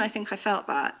at 10, I think I felt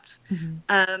that.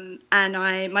 And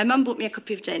my mum bought me a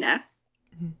copy of Jane Eyre,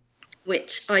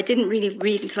 which I didn't really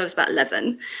read until I was about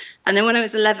 11. And then when I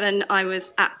was 11, I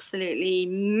was absolutely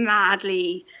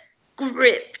madly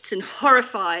gripped and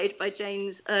horrified by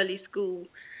Jane's early school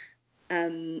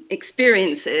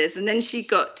experiences. And then she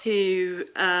got to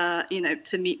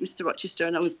meet Mr. Rochester,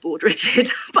 and I was bored rigid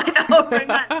by the whole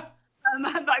romance.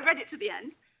 But I read it to the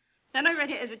end. Then I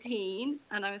read it as a teen,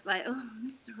 and I was like, oh,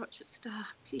 Mr. Rochester,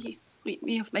 please sweep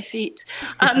me off my feet.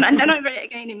 And then I read it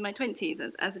again in my 20s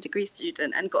as a degree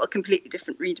student, and got a completely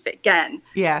different read of it again.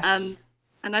 Yes.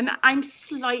 And I'm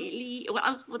slightly,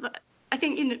 I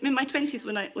think in my 20s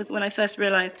when I first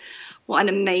realised what an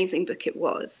amazing book it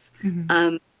was,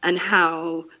 and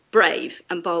how brave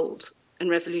and bold and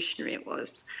revolutionary it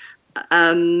was,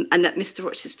 and that Mr.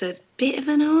 Rochester's a bit of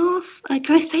an arse.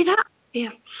 Can I say that?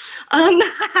 Yeah.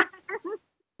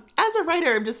 As a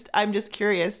writer, I'm just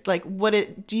curious, like,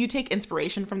 do you take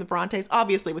inspiration from the Brontes?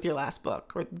 Obviously with your last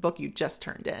book, or the book you just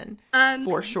turned in,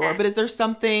 for sure. Yeah. But is there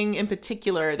something in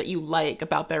particular that you like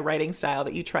about their writing style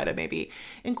that you try to maybe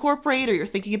incorporate, or you're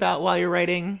thinking about while you're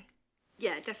writing?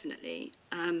 Yeah, definitely.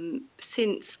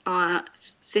 Since I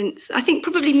think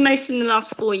probably most in the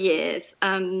last 4 years,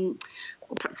 or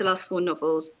perhaps the last 4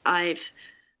 novels,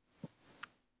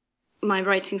 my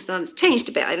writing style has changed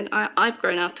a bit. I've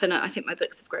grown up, and I think my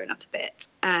books have grown up a bit.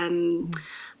 And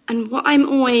what I'm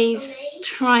always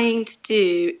trying to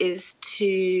do is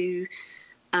to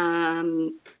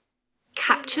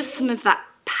capture some of that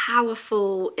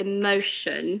powerful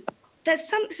emotion. There's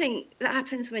something that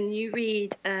happens when you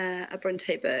read a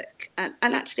Bronte book, and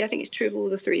actually I think it's true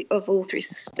of all three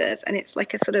sisters, and it's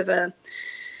like a sort of a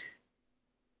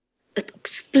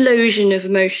explosion of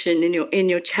emotion in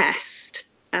your chest.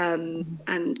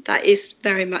 And that is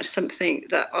very much something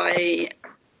that I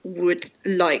would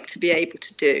like to be able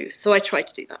to do. So I try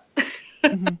to do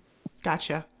that.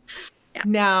 Gotcha. Yeah.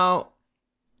 Now,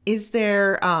 is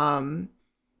there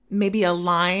maybe a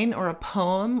line or a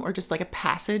poem or just like a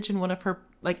passage in one of her,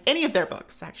 like any of their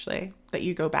books actually, that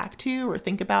you go back to or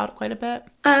think about quite a bit?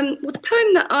 Well, the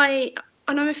poem that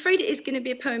and I'm afraid it is going to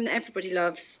be a poem that everybody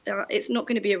loves. It's not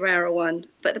going to be a rarer one.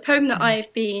 But the poem that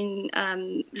I've been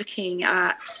looking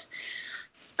at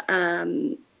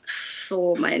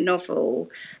for my novel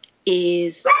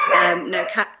is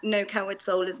No Coward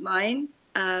Soul Is Mine.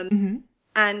 And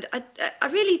I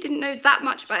really didn't know that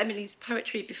much about Emily's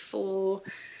poetry before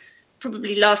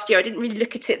probably last year. I didn't really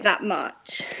look at it that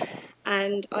much.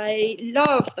 And I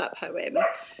love that poem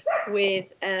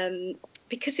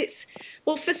because it's,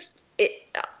 well,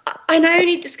 and I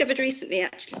only discovered recently,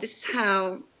 actually, this is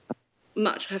how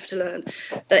much I have to learn,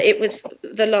 that it was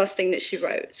the last thing that she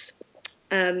wrote,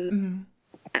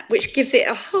 which gives it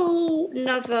a whole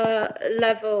nother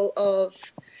level of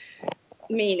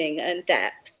meaning and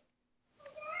depth.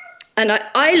 And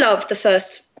I love the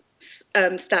first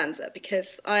stanza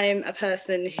because I'm a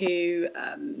person who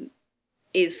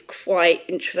is quite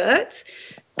introvert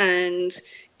and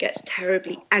gets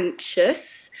terribly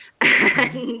anxious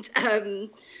and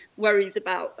worries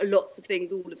about lots of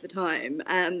things all of the time.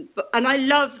 And I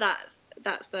love that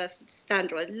first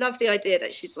stanza. I love the idea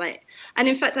that she's like, and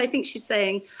in fact, I think she's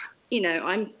saying,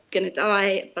 I'm going to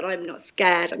die, but I'm not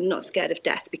scared. I'm not scared of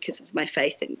death because of my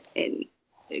faith in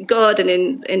God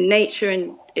and in nature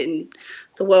and in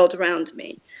the world around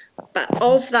me. But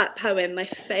of that poem, my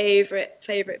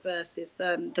favourite verse is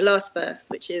the last verse,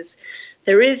 which is,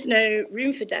 "There is no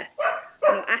room for death,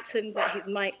 no atom that his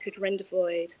might could render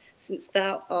void, since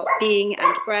thou art being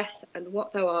and breath, and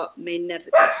what thou art may never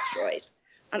be destroyed."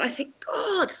 And I think,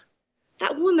 God,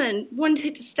 that woman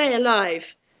wanted to stay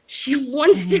alive. She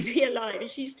wants to be alive. And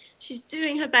she's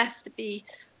doing her best to be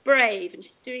brave, and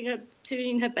she's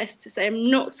doing her best to say,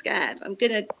 "I'm not scared. I'm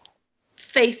going to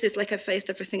face this like I faced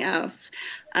everything else."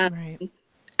 Right.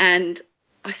 And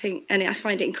I find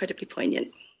it incredibly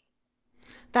poignant.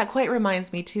 That quite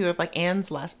reminds me too of like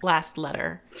Anne's last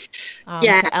letter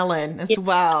Yeah. to Ellen as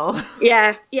well.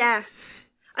 Yeah.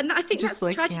 And I think Just that's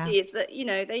like, the tragedy is that,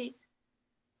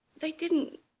 they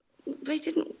didn't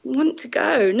want to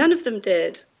go. None of them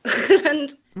did.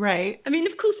 And Right. I mean,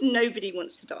 of course, nobody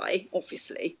wants to die,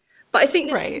 obviously. But I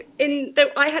think Right.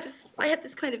 I had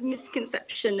this kind of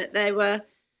misconception that they were,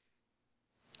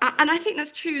 and I think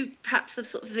that's true, perhaps, of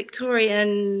sort of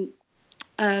Victorian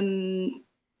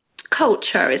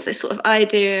culture, is this sort of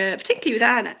idea, particularly with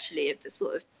Anne, actually, of this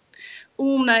sort of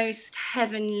almost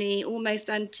heavenly, almost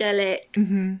angelic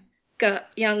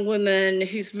young woman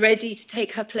who's ready to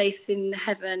take her place in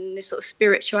heaven, this sort of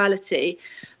spirituality.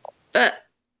 But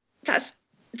that's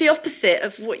the opposite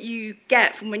of what you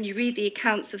get from when you read the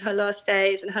accounts of her last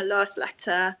days and her last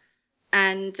letter,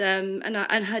 and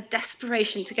her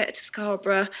desperation to get to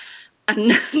Scarborough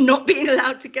and not being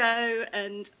allowed to go,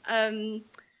 and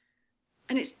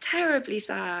it's terribly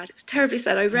sad. It's terribly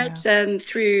sad. I read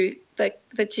through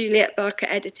the Juliet Barker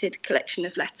edited collection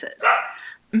of letters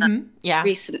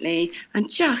recently, and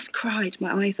just cried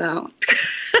my eyes out.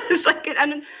 It's like,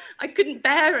 and I couldn't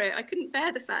bear it. I couldn't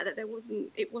bear the fact that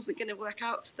it wasn't going to work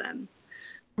out for them.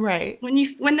 Right.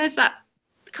 When there's that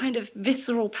kind of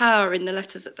visceral power in the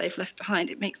letters that they've left behind,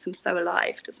 it makes them so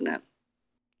alive, doesn't it?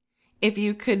 If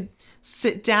you could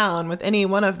sit down with any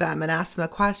one of them and ask them a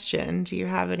question, do you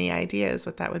have any ideas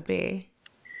what that would be?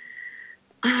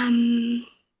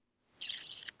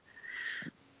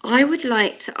 I would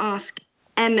like to ask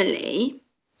Emily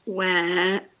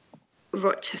where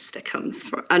Heathcliff comes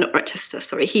from.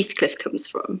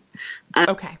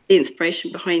 Okay. The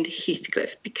inspiration behind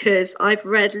Heathcliff, because I've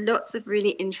read lots of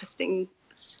really interesting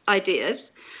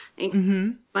ideas. He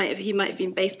might have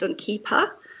been based on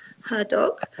Keeper, her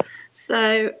dog.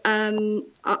 So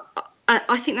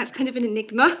I think that's kind of an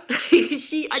enigma.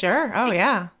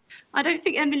 I don't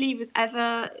think Emily was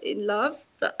ever in love,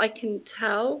 that I can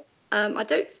tell. I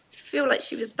don't feel like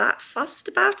she was that fussed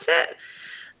about it.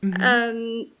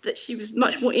 That she was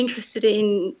much more interested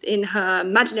in her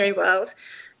imaginary world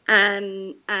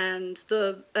and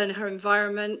her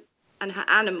environment and her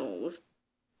animals,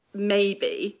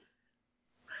 maybe.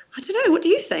 I don't know. What do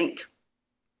you think?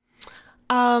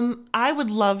 I would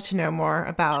love to know more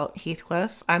about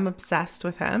Heathcliff. I'm obsessed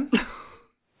with him.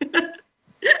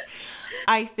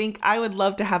 I think I would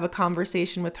love to have a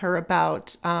conversation with her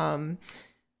about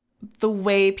the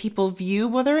way people view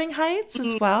Wuthering Heights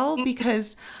as well,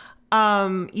 because,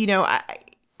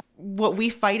 what we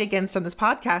fight against on this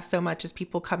podcast so much is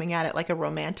people coming at it like a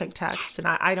romantic text, and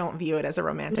I don't view it as a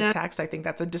romantic text. I think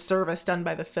that's a disservice done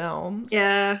by the films.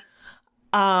 Yeah.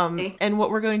 And what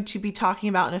we're going to be talking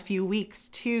about in a few weeks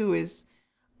too is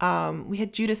we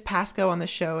had Judith Pascoe on the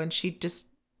show, and she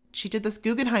did this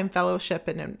Guggenheim Fellowship,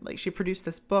 and like she produced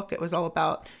this book. It was all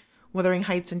about Wuthering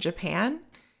Heights in Japan,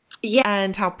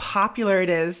 and how popular it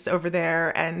is over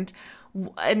there. And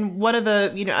one of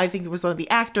the, I think it was one of the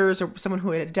actors or someone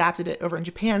who had adapted it over in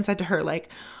Japan said to her, like,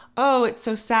 "Oh, it's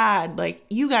so sad. Like,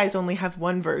 you guys only have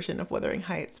one version of Wuthering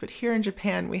Heights, but here in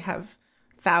Japan we have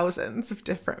thousands of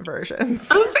different versions."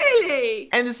 Oh, really?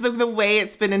 And it's the way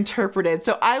it's been interpreted.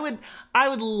 So I would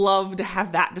love to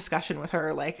have that discussion with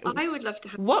her. Like, I would love to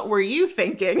have. What were you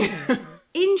thinking?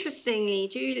 Interestingly,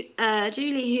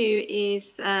 Julie, who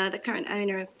is the current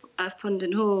owner of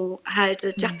Pondon Hall, had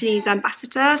a Japanese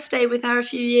ambassador stay with her a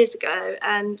few years ago,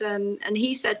 and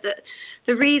he said that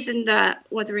the reason that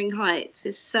Wuthering Heights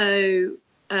is so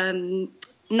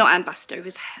not ambassador, he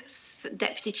was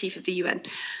deputy chief of the UN.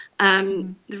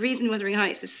 The reason Wuthering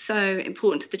Heights is so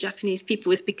important to the Japanese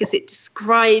people is because it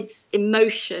describes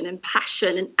emotion and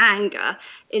passion and anger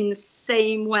in the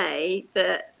same way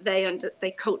that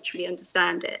they culturally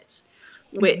understand it,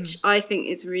 which I think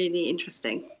is really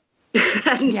interesting.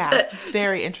 It's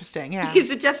very interesting. Yeah, because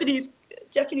the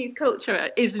Japanese culture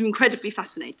is incredibly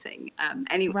fascinating.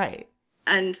 Anyway, right,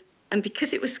 and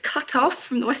because it was cut off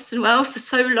from the Western world for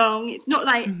so long, it's not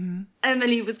like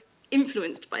Emily was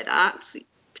influenced by that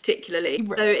particularly.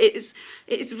 Right. So it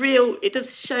is real. It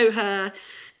does show her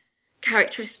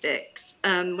characteristics,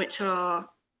 which are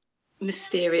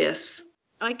mysterious.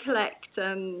 I collect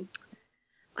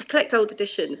old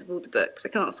editions of all the books. I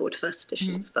can't afford first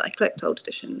editions, but I collect old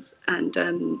editions, and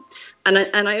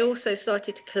I also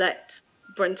started to collect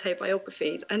Bronte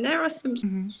biographies, and there are some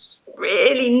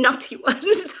really nutty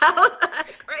ones out there.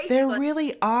 Great There ones.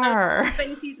 really are.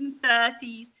 20s and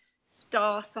 30s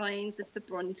star signs of the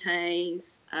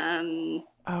Brontes. I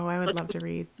would love to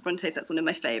read Brontes. That's one of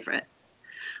my favourites.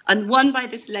 And one by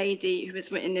this lady who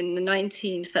was written in the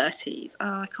 1930s.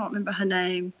 I can't remember her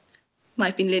name. Might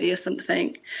have been Lydia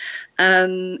something.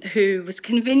 Who was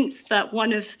convinced that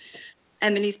one of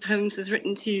Emily's poems was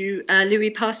written to Louis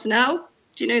Parsonal.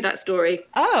 Do you know that story?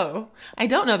 Oh, I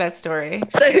don't know that story.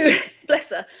 So, bless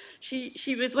her.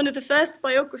 She was one of the first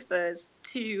biographers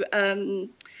to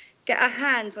get our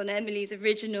hands on Emily's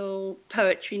original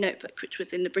poetry notebook, which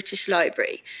was in the British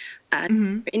Library,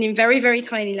 and written in very, very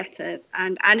tiny letters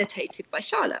and annotated by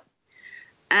Charlotte.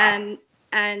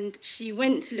 And she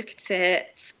went to look at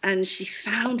it, and she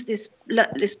found this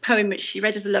poem, which she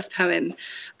read as a love poem.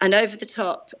 And over the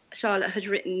top, Charlotte had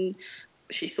written,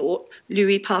 she thought,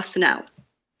 Louis Parsonal.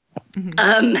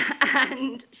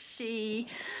 And she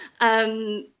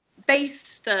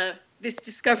based this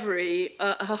discovery,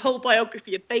 her whole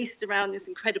biography based around this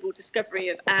incredible discovery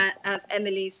of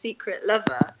Emily's secret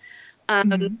lover.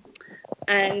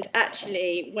 And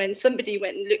actually, when somebody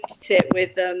went and looked at it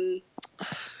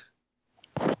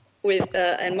with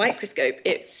a microscope,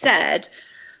 it said,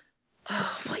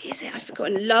 what is it? I've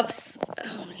forgotten.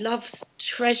 Love's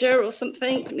treasure or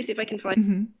something. Let me see if I can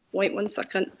find. Wait 1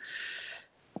 second.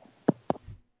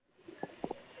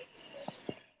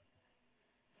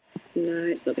 No,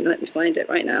 it's not going to let me find it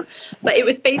right now. But it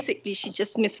was basically, she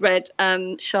just misread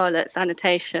Charlotte's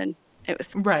annotation. It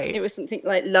was right. It was something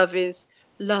like love is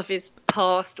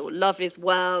past, or love is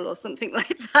well, or something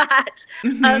like that.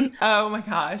 Oh my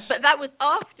gosh! But that was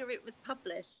after it was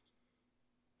published.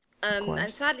 And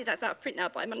sadly, that's out of print now.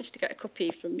 But I managed to get a copy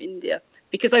from India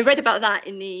because I read about that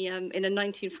in a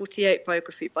 1948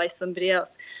 biography by somebody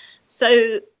else.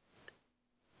 So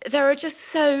there are just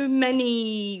so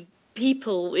many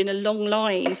people in a long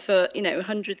line for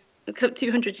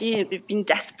 200 years who've been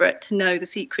desperate to know the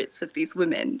secrets of these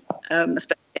women,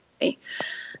 especially,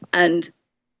 and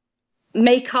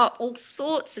make up all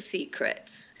sorts of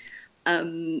secrets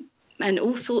and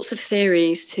all sorts of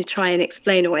theories to try and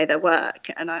explain away their work.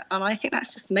 And I think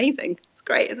that's just amazing. It's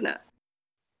great, isn't it?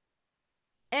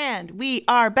 And we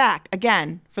are back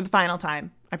again for the final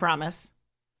time, I promise.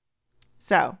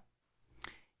 So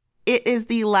it is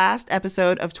the last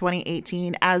episode of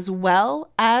 2018 as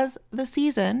well as the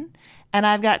season. And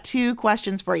I've got 2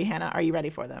 questions for you, Hannah. Are you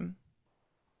ready for them?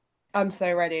 I'm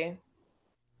so ready.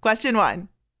 Question 1.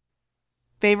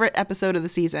 Favorite episode of the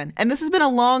season? And this has been a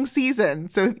long season,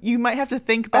 so you might have to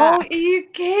think back. Oh, are you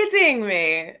kidding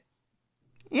me?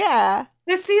 Yeah.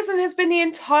 This season has been the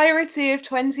entirety of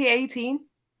 2018.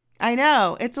 I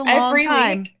know. It's a long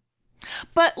time. Week.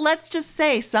 But let's just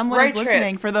say someone is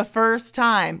listening for the first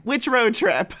time. Which road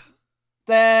trip?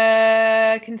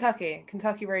 The Kentucky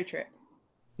road trip.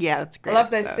 Yeah, that's great. I love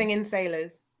those singing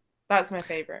sailors. That's my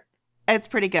favorite. It's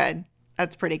pretty good.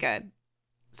 That's pretty good.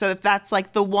 So if that's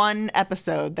like the one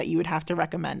episode that you would have to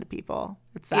recommend to people,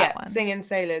 it's that one. Singing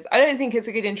sailors. I don't think it's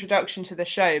a good introduction to the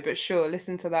show, but sure,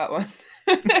 listen to that one.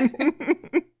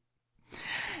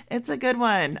 It's a good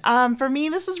one. For me,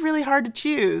 this is really hard to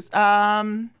choose.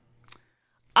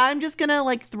 I'm just going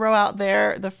to throw out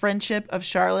there the friendship of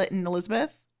Charlotte and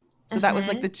Elizabeth. So that was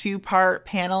the 2-part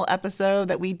panel episode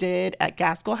that we did at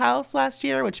Gaskell House last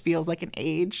year, which feels like an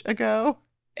age ago.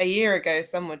 A year ago,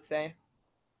 some would say.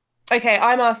 Okay,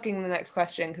 I'm asking the next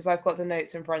question because I've got the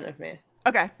notes in front of me.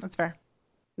 Okay, that's fair.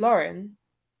 Lauren,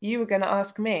 you were going to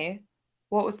ask me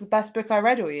what was the best book I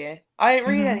read all year. I didn't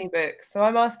read any books, so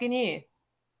I'm asking you.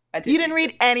 You didn't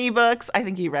read any books? I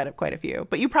think you read quite a few,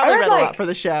 but you probably read a lot for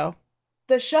the show.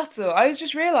 The Shuttle. I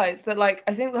just realized that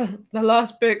I think the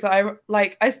last book that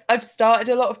I've started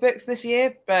a lot of books this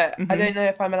year, but I don't know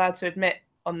if I'm allowed to admit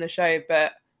on the show,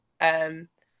 but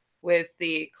with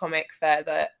the comic fair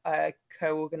that I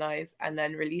co-organize and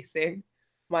then releasing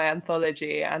my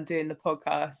anthology and doing the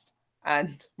podcast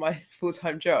and my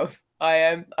full-time job,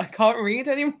 I can't read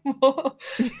anymore.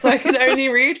 So I can only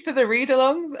read for the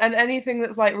read-alongs, and anything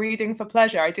that's like reading for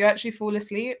pleasure, I do actually fall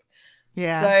asleep.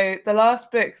 Yeah. So the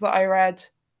last book that I read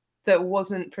that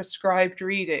wasn't prescribed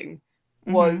reading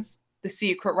was The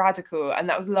Secret Radical, and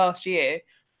that was last year.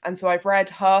 And so I've read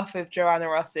half of Joanna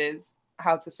Russ's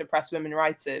How to Suppress Women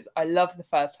Writers. I love the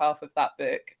first half of that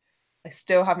book. I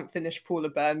still haven't finished Paula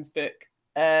Byrne's book.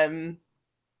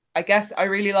 I guess I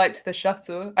really liked The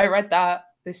Shuttle. I read that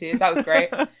this year. That was great.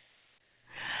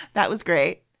 That was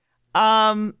great.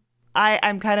 I'm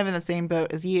kind of in the same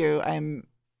boat as you. I'm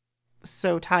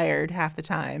so tired half the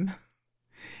time.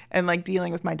 And like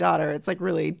dealing with my daughter, it's like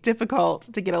really difficult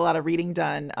to get a lot of reading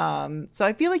done. So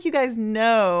I feel like you guys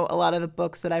know a lot of the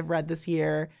books that I've read this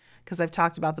year because I've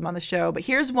talked about them on the show. But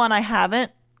here's one I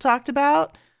haven't talked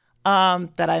about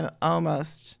that I'm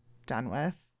almost done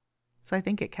with. So I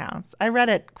think it counts. I read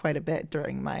it quite a bit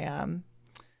during my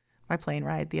my plane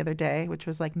ride the other day, which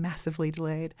was like massively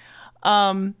delayed.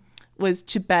 Was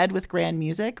To Bed with Grand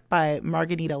Music by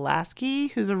Margarita Lasky,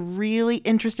 who's a really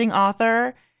interesting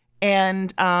author.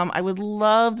 And I would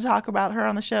love to talk about her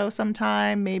on the show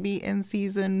sometime, maybe in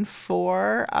season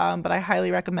 4. But I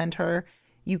highly recommend her.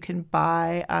 You can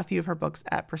buy a few of her books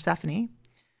at Persephone.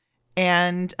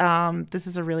 And this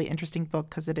is a really interesting book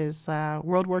because it is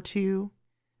World War II,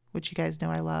 which you guys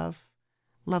know I love.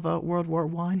 Love a World War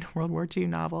I, World War II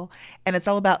novel. And it's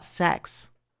all about sex.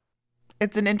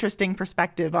 It's an interesting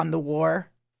perspective on the war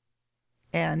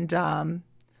and on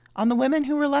the women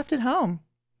who were left at home.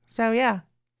 So, yeah.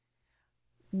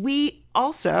 We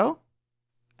also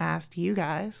asked you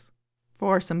guys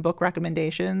for some book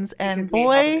recommendations, and Because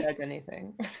we haven't read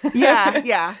anything.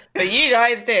 yeah. But you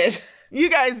guys did. You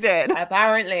guys did.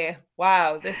 Apparently.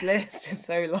 Wow, this list is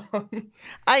so long.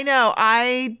 I know.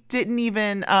 I didn't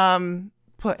even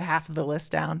put half of the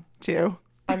list down, too.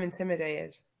 I'm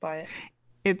intimidated by it.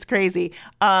 It's crazy.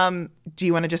 Do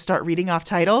you want to just start reading off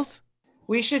titles?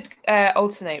 We should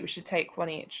alternate. We should take one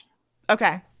each.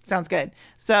 Okay. Sounds good.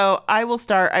 So I will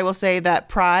start. I will say that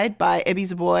Pride by Ibi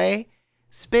Zoboi,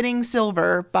 Spinning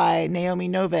Silver by Naomi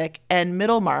Novik, and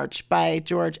Middlemarch by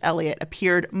George Eliot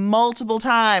appeared multiple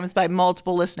times by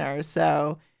multiple listeners.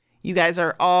 So you guys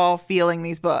are all feeling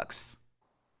these books.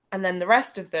 And then the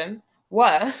rest of them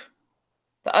were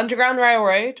The Underground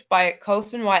Railroad by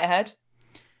Colson Whitehead,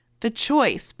 The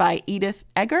Choice by Edith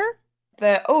Egger,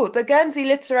 the Guernsey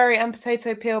Literary and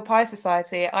Potato Peel Pie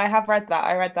Society. I have read that.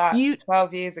 I read that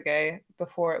 12 years ago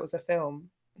before it was a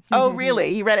film. Oh, really?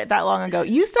 You read it that long ago?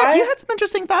 You said you had some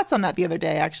interesting thoughts on that the other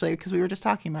day, actually, because we were just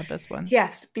talking about this one.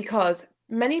 Yes, because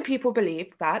many people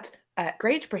believe that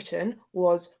Great Britain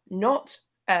was not,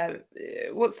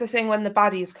 what's the thing when the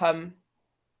baddies come?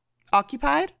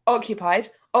 Occupied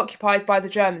by the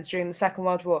Germans during the Second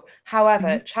World War.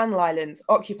 However, Channel Islands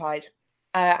occupied,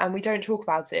 and we don't talk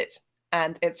about it.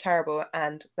 And it's terrible,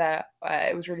 and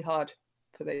it was really hard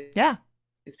for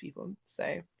those people.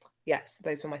 So, yes,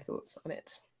 those were my thoughts on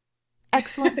it.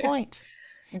 Excellent point.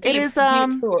 Deep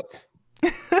thoughts.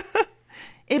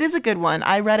 It is a good one.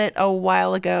 I read it a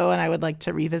while ago, and I would like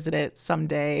to revisit it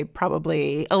someday,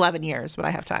 probably 11 years when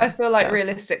I have time. I feel like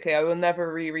realistically, I will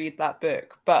never reread that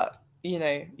book, but,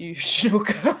 you sure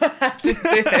have to do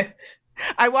it.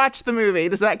 I watched the movie.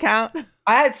 Does that count?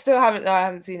 I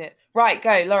haven't seen it. Right,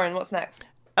 go. Lauren, what's next?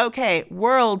 Okay,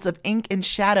 Worlds of Ink and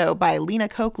Shadow by Lena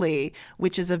Coakley,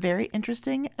 which is a very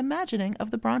interesting imagining of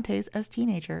the Brontes as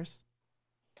teenagers.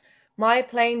 My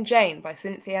Plain Jane by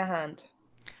Cynthia Hand.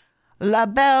 La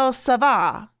Belle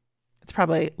Savage. It's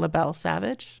probably La Belle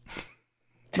Savage.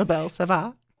 La Belle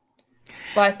Savage.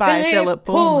 By Philip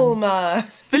Pullman.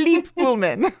 Philippe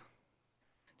Pullman.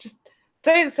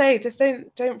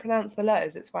 Don't pronounce the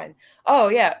letters, it's fine. Oh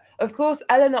yeah, of course,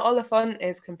 Eleanor Oliphant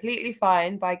is Completely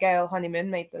Fine by Gail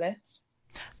Honeyman made the list.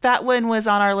 That one was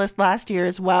on our list last year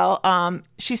as well.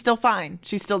 She's still fine.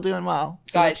 She's still doing well.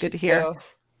 So that's good to hear.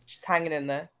 She's hanging in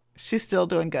there. She's still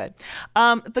doing good.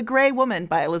 The Grey Woman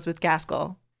by Elizabeth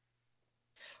Gaskell.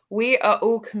 We Are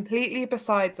All Completely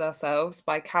Besides Ourselves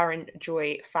by Karen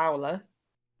Joy Fowler.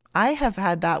 I have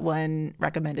had that one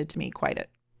recommended to me quite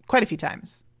a few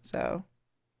times, so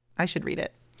I should read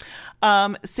it.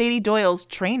 Sadie Doyle's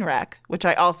Trainwreck, which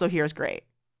I also hear is great.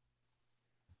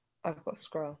 I've got to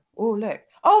scroll. Oh, look.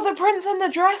 Oh, The Prince and the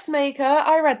Dressmaker.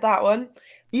 I read that one.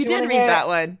 You did read that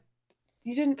one.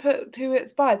 You didn't put who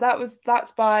it's by.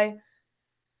 That's by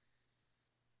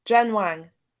Jen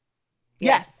Wang.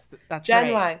 Yes, that's right.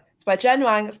 Jen Wang. It's by Jen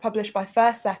Wang. It's published by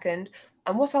First Second.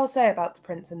 And what I'll say about The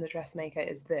Prince and the Dressmaker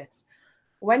is this.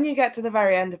 When you get to the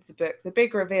very end of the book, the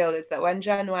big reveal is that when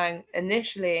Jen Wang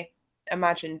initially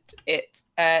imagined it,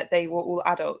 they were all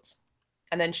adults.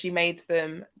 And then she made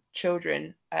them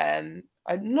children. I'm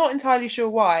not entirely sure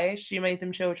why she made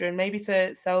them children, maybe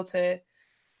to sell to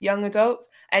young adults.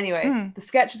 Anyway, the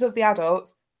sketches of the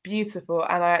adults, beautiful.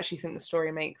 And I actually think the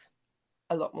story makes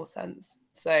a lot more sense.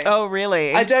 So, oh,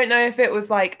 really? I don't know if it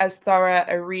was like as thorough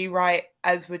a rewrite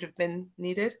as would have been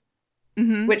needed.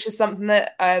 Mm-hmm. Which is something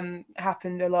that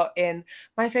happened a lot in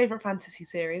my favourite fantasy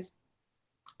series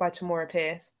by Tamora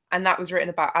Pierce. and that was written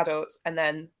about adults and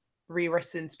then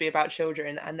rewritten to be about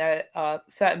children. And there are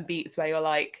certain beats where you're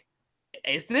like,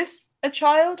 is this a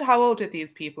child? How old are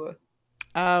these people?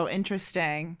 Oh,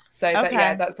 interesting. So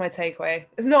okay. that's my takeaway.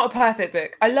 It's not a perfect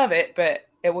book. I love it, but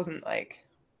it wasn't like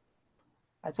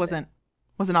wasn't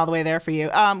all the way there for you.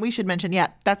 We should mention,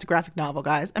 that's a graphic novel,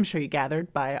 guys. I'm sure you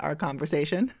gathered by our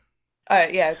conversation.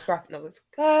 Yeah, it's a graphic novel. It's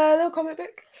a little comic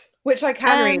book, which I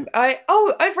can read.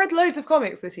 I've read loads of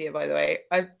comics this year, by the way.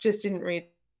 I just didn't read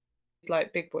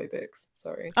like big boy books.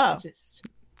 Sorry.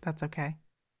 That's okay.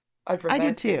 I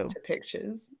did too. To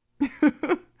pictures.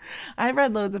 I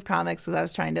read loads of comics because I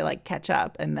was trying to like catch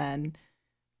up, and then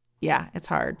it's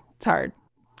hard. It's hard.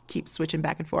 Keep switching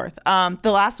back and forth.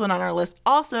 The last one on our list,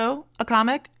 also a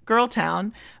comic, Girl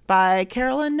Town by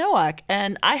Carolyn Nowak.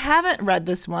 And I haven't read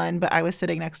this one, but I was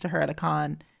sitting next to her at a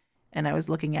con and I was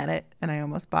looking at it and I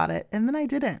almost bought it. And then I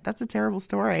didn't. That's a terrible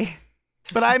story.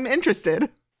 But I'm interested.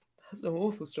 That's an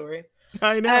awful story.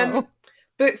 I know.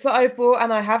 Books that I've bought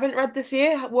and I haven't read this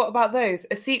year. What about those?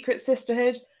 A Secret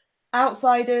Sisterhood,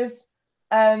 Outsiders,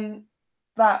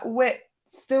 that Whit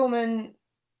Stillman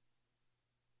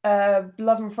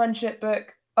Love and Friendship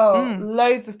book.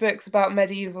 Loads of books about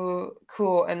medieval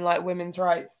court and like women's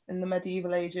rights in the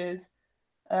medieval ages.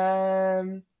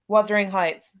 Wuthering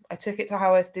Heights. I took it to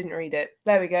Haworth, didn't read it.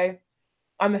 There we go.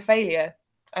 I'm a failure.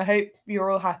 I hope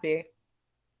you're all happy.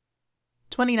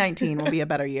 2019 will be a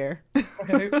better year. I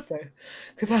hope so.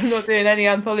 Because I'm not doing any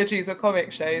anthologies or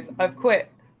comic shows. I've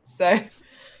quit. So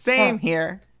same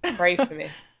here. Pray for me.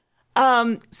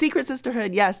 Secret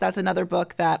Sisterhood, yes, that's another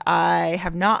book that I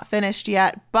have not finished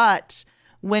yet, but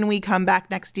when we come back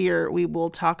next year, we will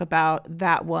talk about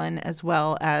that one as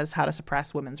well as How to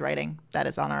Suppress Women's Writing. That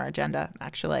is on our agenda,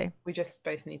 actually. We just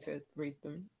both need to read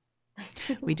them.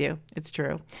 We do. It's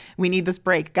true. We need this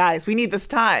break, guys. We need this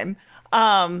time.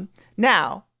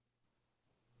 Now,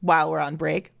 while we're on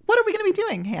break, what are we going to be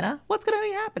doing, Hannah? What's going to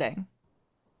be happening?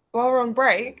 While we're on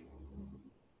break?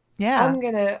 Yeah.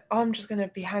 I'm just gonna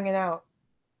be hanging out.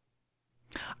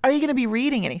 Are you gonna be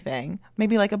reading anything?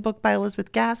 Maybe like a book by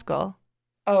Elizabeth Gaskell?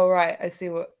 Oh right, I see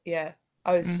what. Yeah,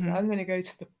 I'm gonna go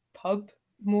to the pub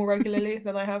more regularly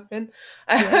than I have been.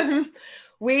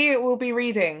 We will be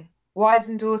reading Wives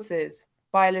and Daughters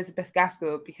by Elizabeth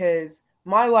Gaskell because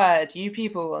my word, you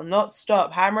people will not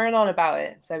stop hammering on about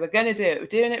it. So we're gonna do it. We're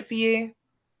doing it for you.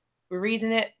 We're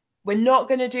reading it. We're not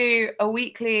gonna do a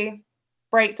weekly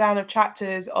breakdown of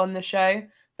chapters on the show.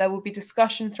 There will be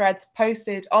discussion threads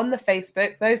posted on the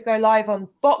Facebook. Those go live on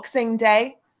Boxing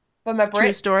Day for my Brits.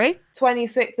 True story.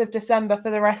 26th of December for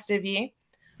the rest of you.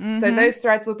 So those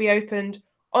threads will be opened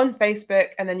on Facebook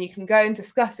and then you can go and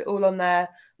discuss it all on there.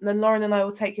 And then Lauren and I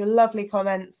will take your lovely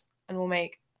comments and we'll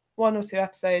make 1 or 2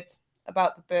 episodes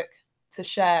about the book to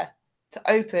share to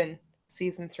open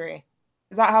season 3.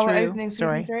 Is that how we're opening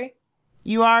season 3?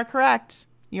 You are correct.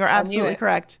 You're absolutely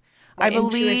correct. I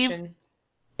believe,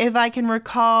 if I can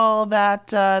recall that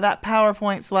that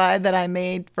PowerPoint slide that I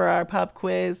made for our pub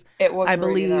quiz, it was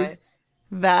really nice.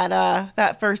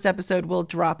 that first episode will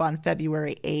drop on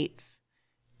February 8th,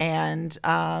 and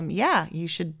you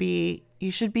should be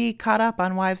caught up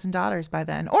on Wives and Daughters by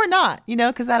then, or not,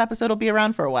 because that episode will be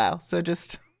around for a while. So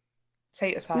just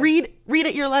take your time. Read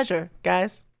at your leisure,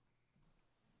 guys.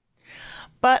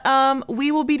 But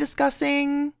we will be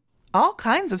discussing all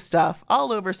kinds of stuff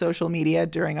all over social media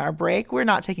during our break. We're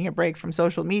not taking a break from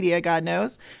social media, God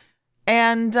knows.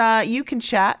 And you can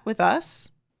chat with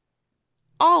us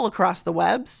all across the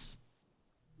webs.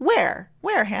 Where,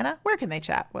 Hannah? Where can they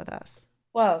chat with us?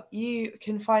 Well, you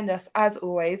can find us, as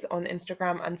always, on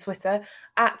Instagram and Twitter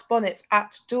at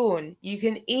bonnets@dawn. You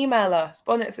can email us,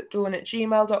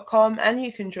 bonnets@dawn@gmail.com, and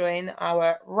you can join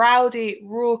our rowdy,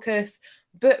 raucous,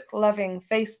 book-loving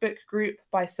Facebook group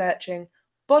by searching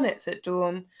Bonnets at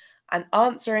Dawn and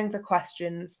answering the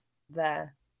questions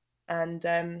there. And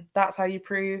that's how you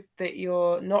prove that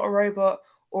you're not a robot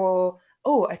or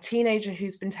a teenager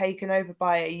who's been taken over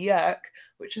by a yerk,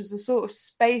 which is a sort of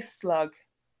space slug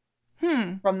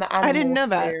from the Animorphs I didn't know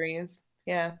that series.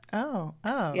 Yeah. Oh.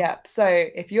 Yeah. So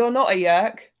if you're not a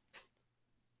yerk,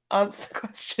 answer the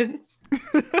questions.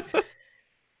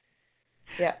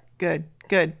 Yeah. Good.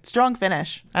 Strong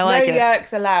finish. I like it. No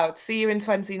yerks allowed. See you in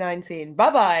 2019.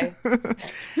 Bye-bye.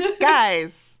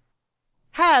 Guys,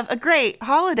 have a great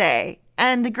holiday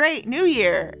and a great new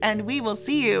year, and we will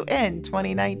see you in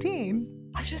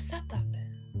 2019. I just said that.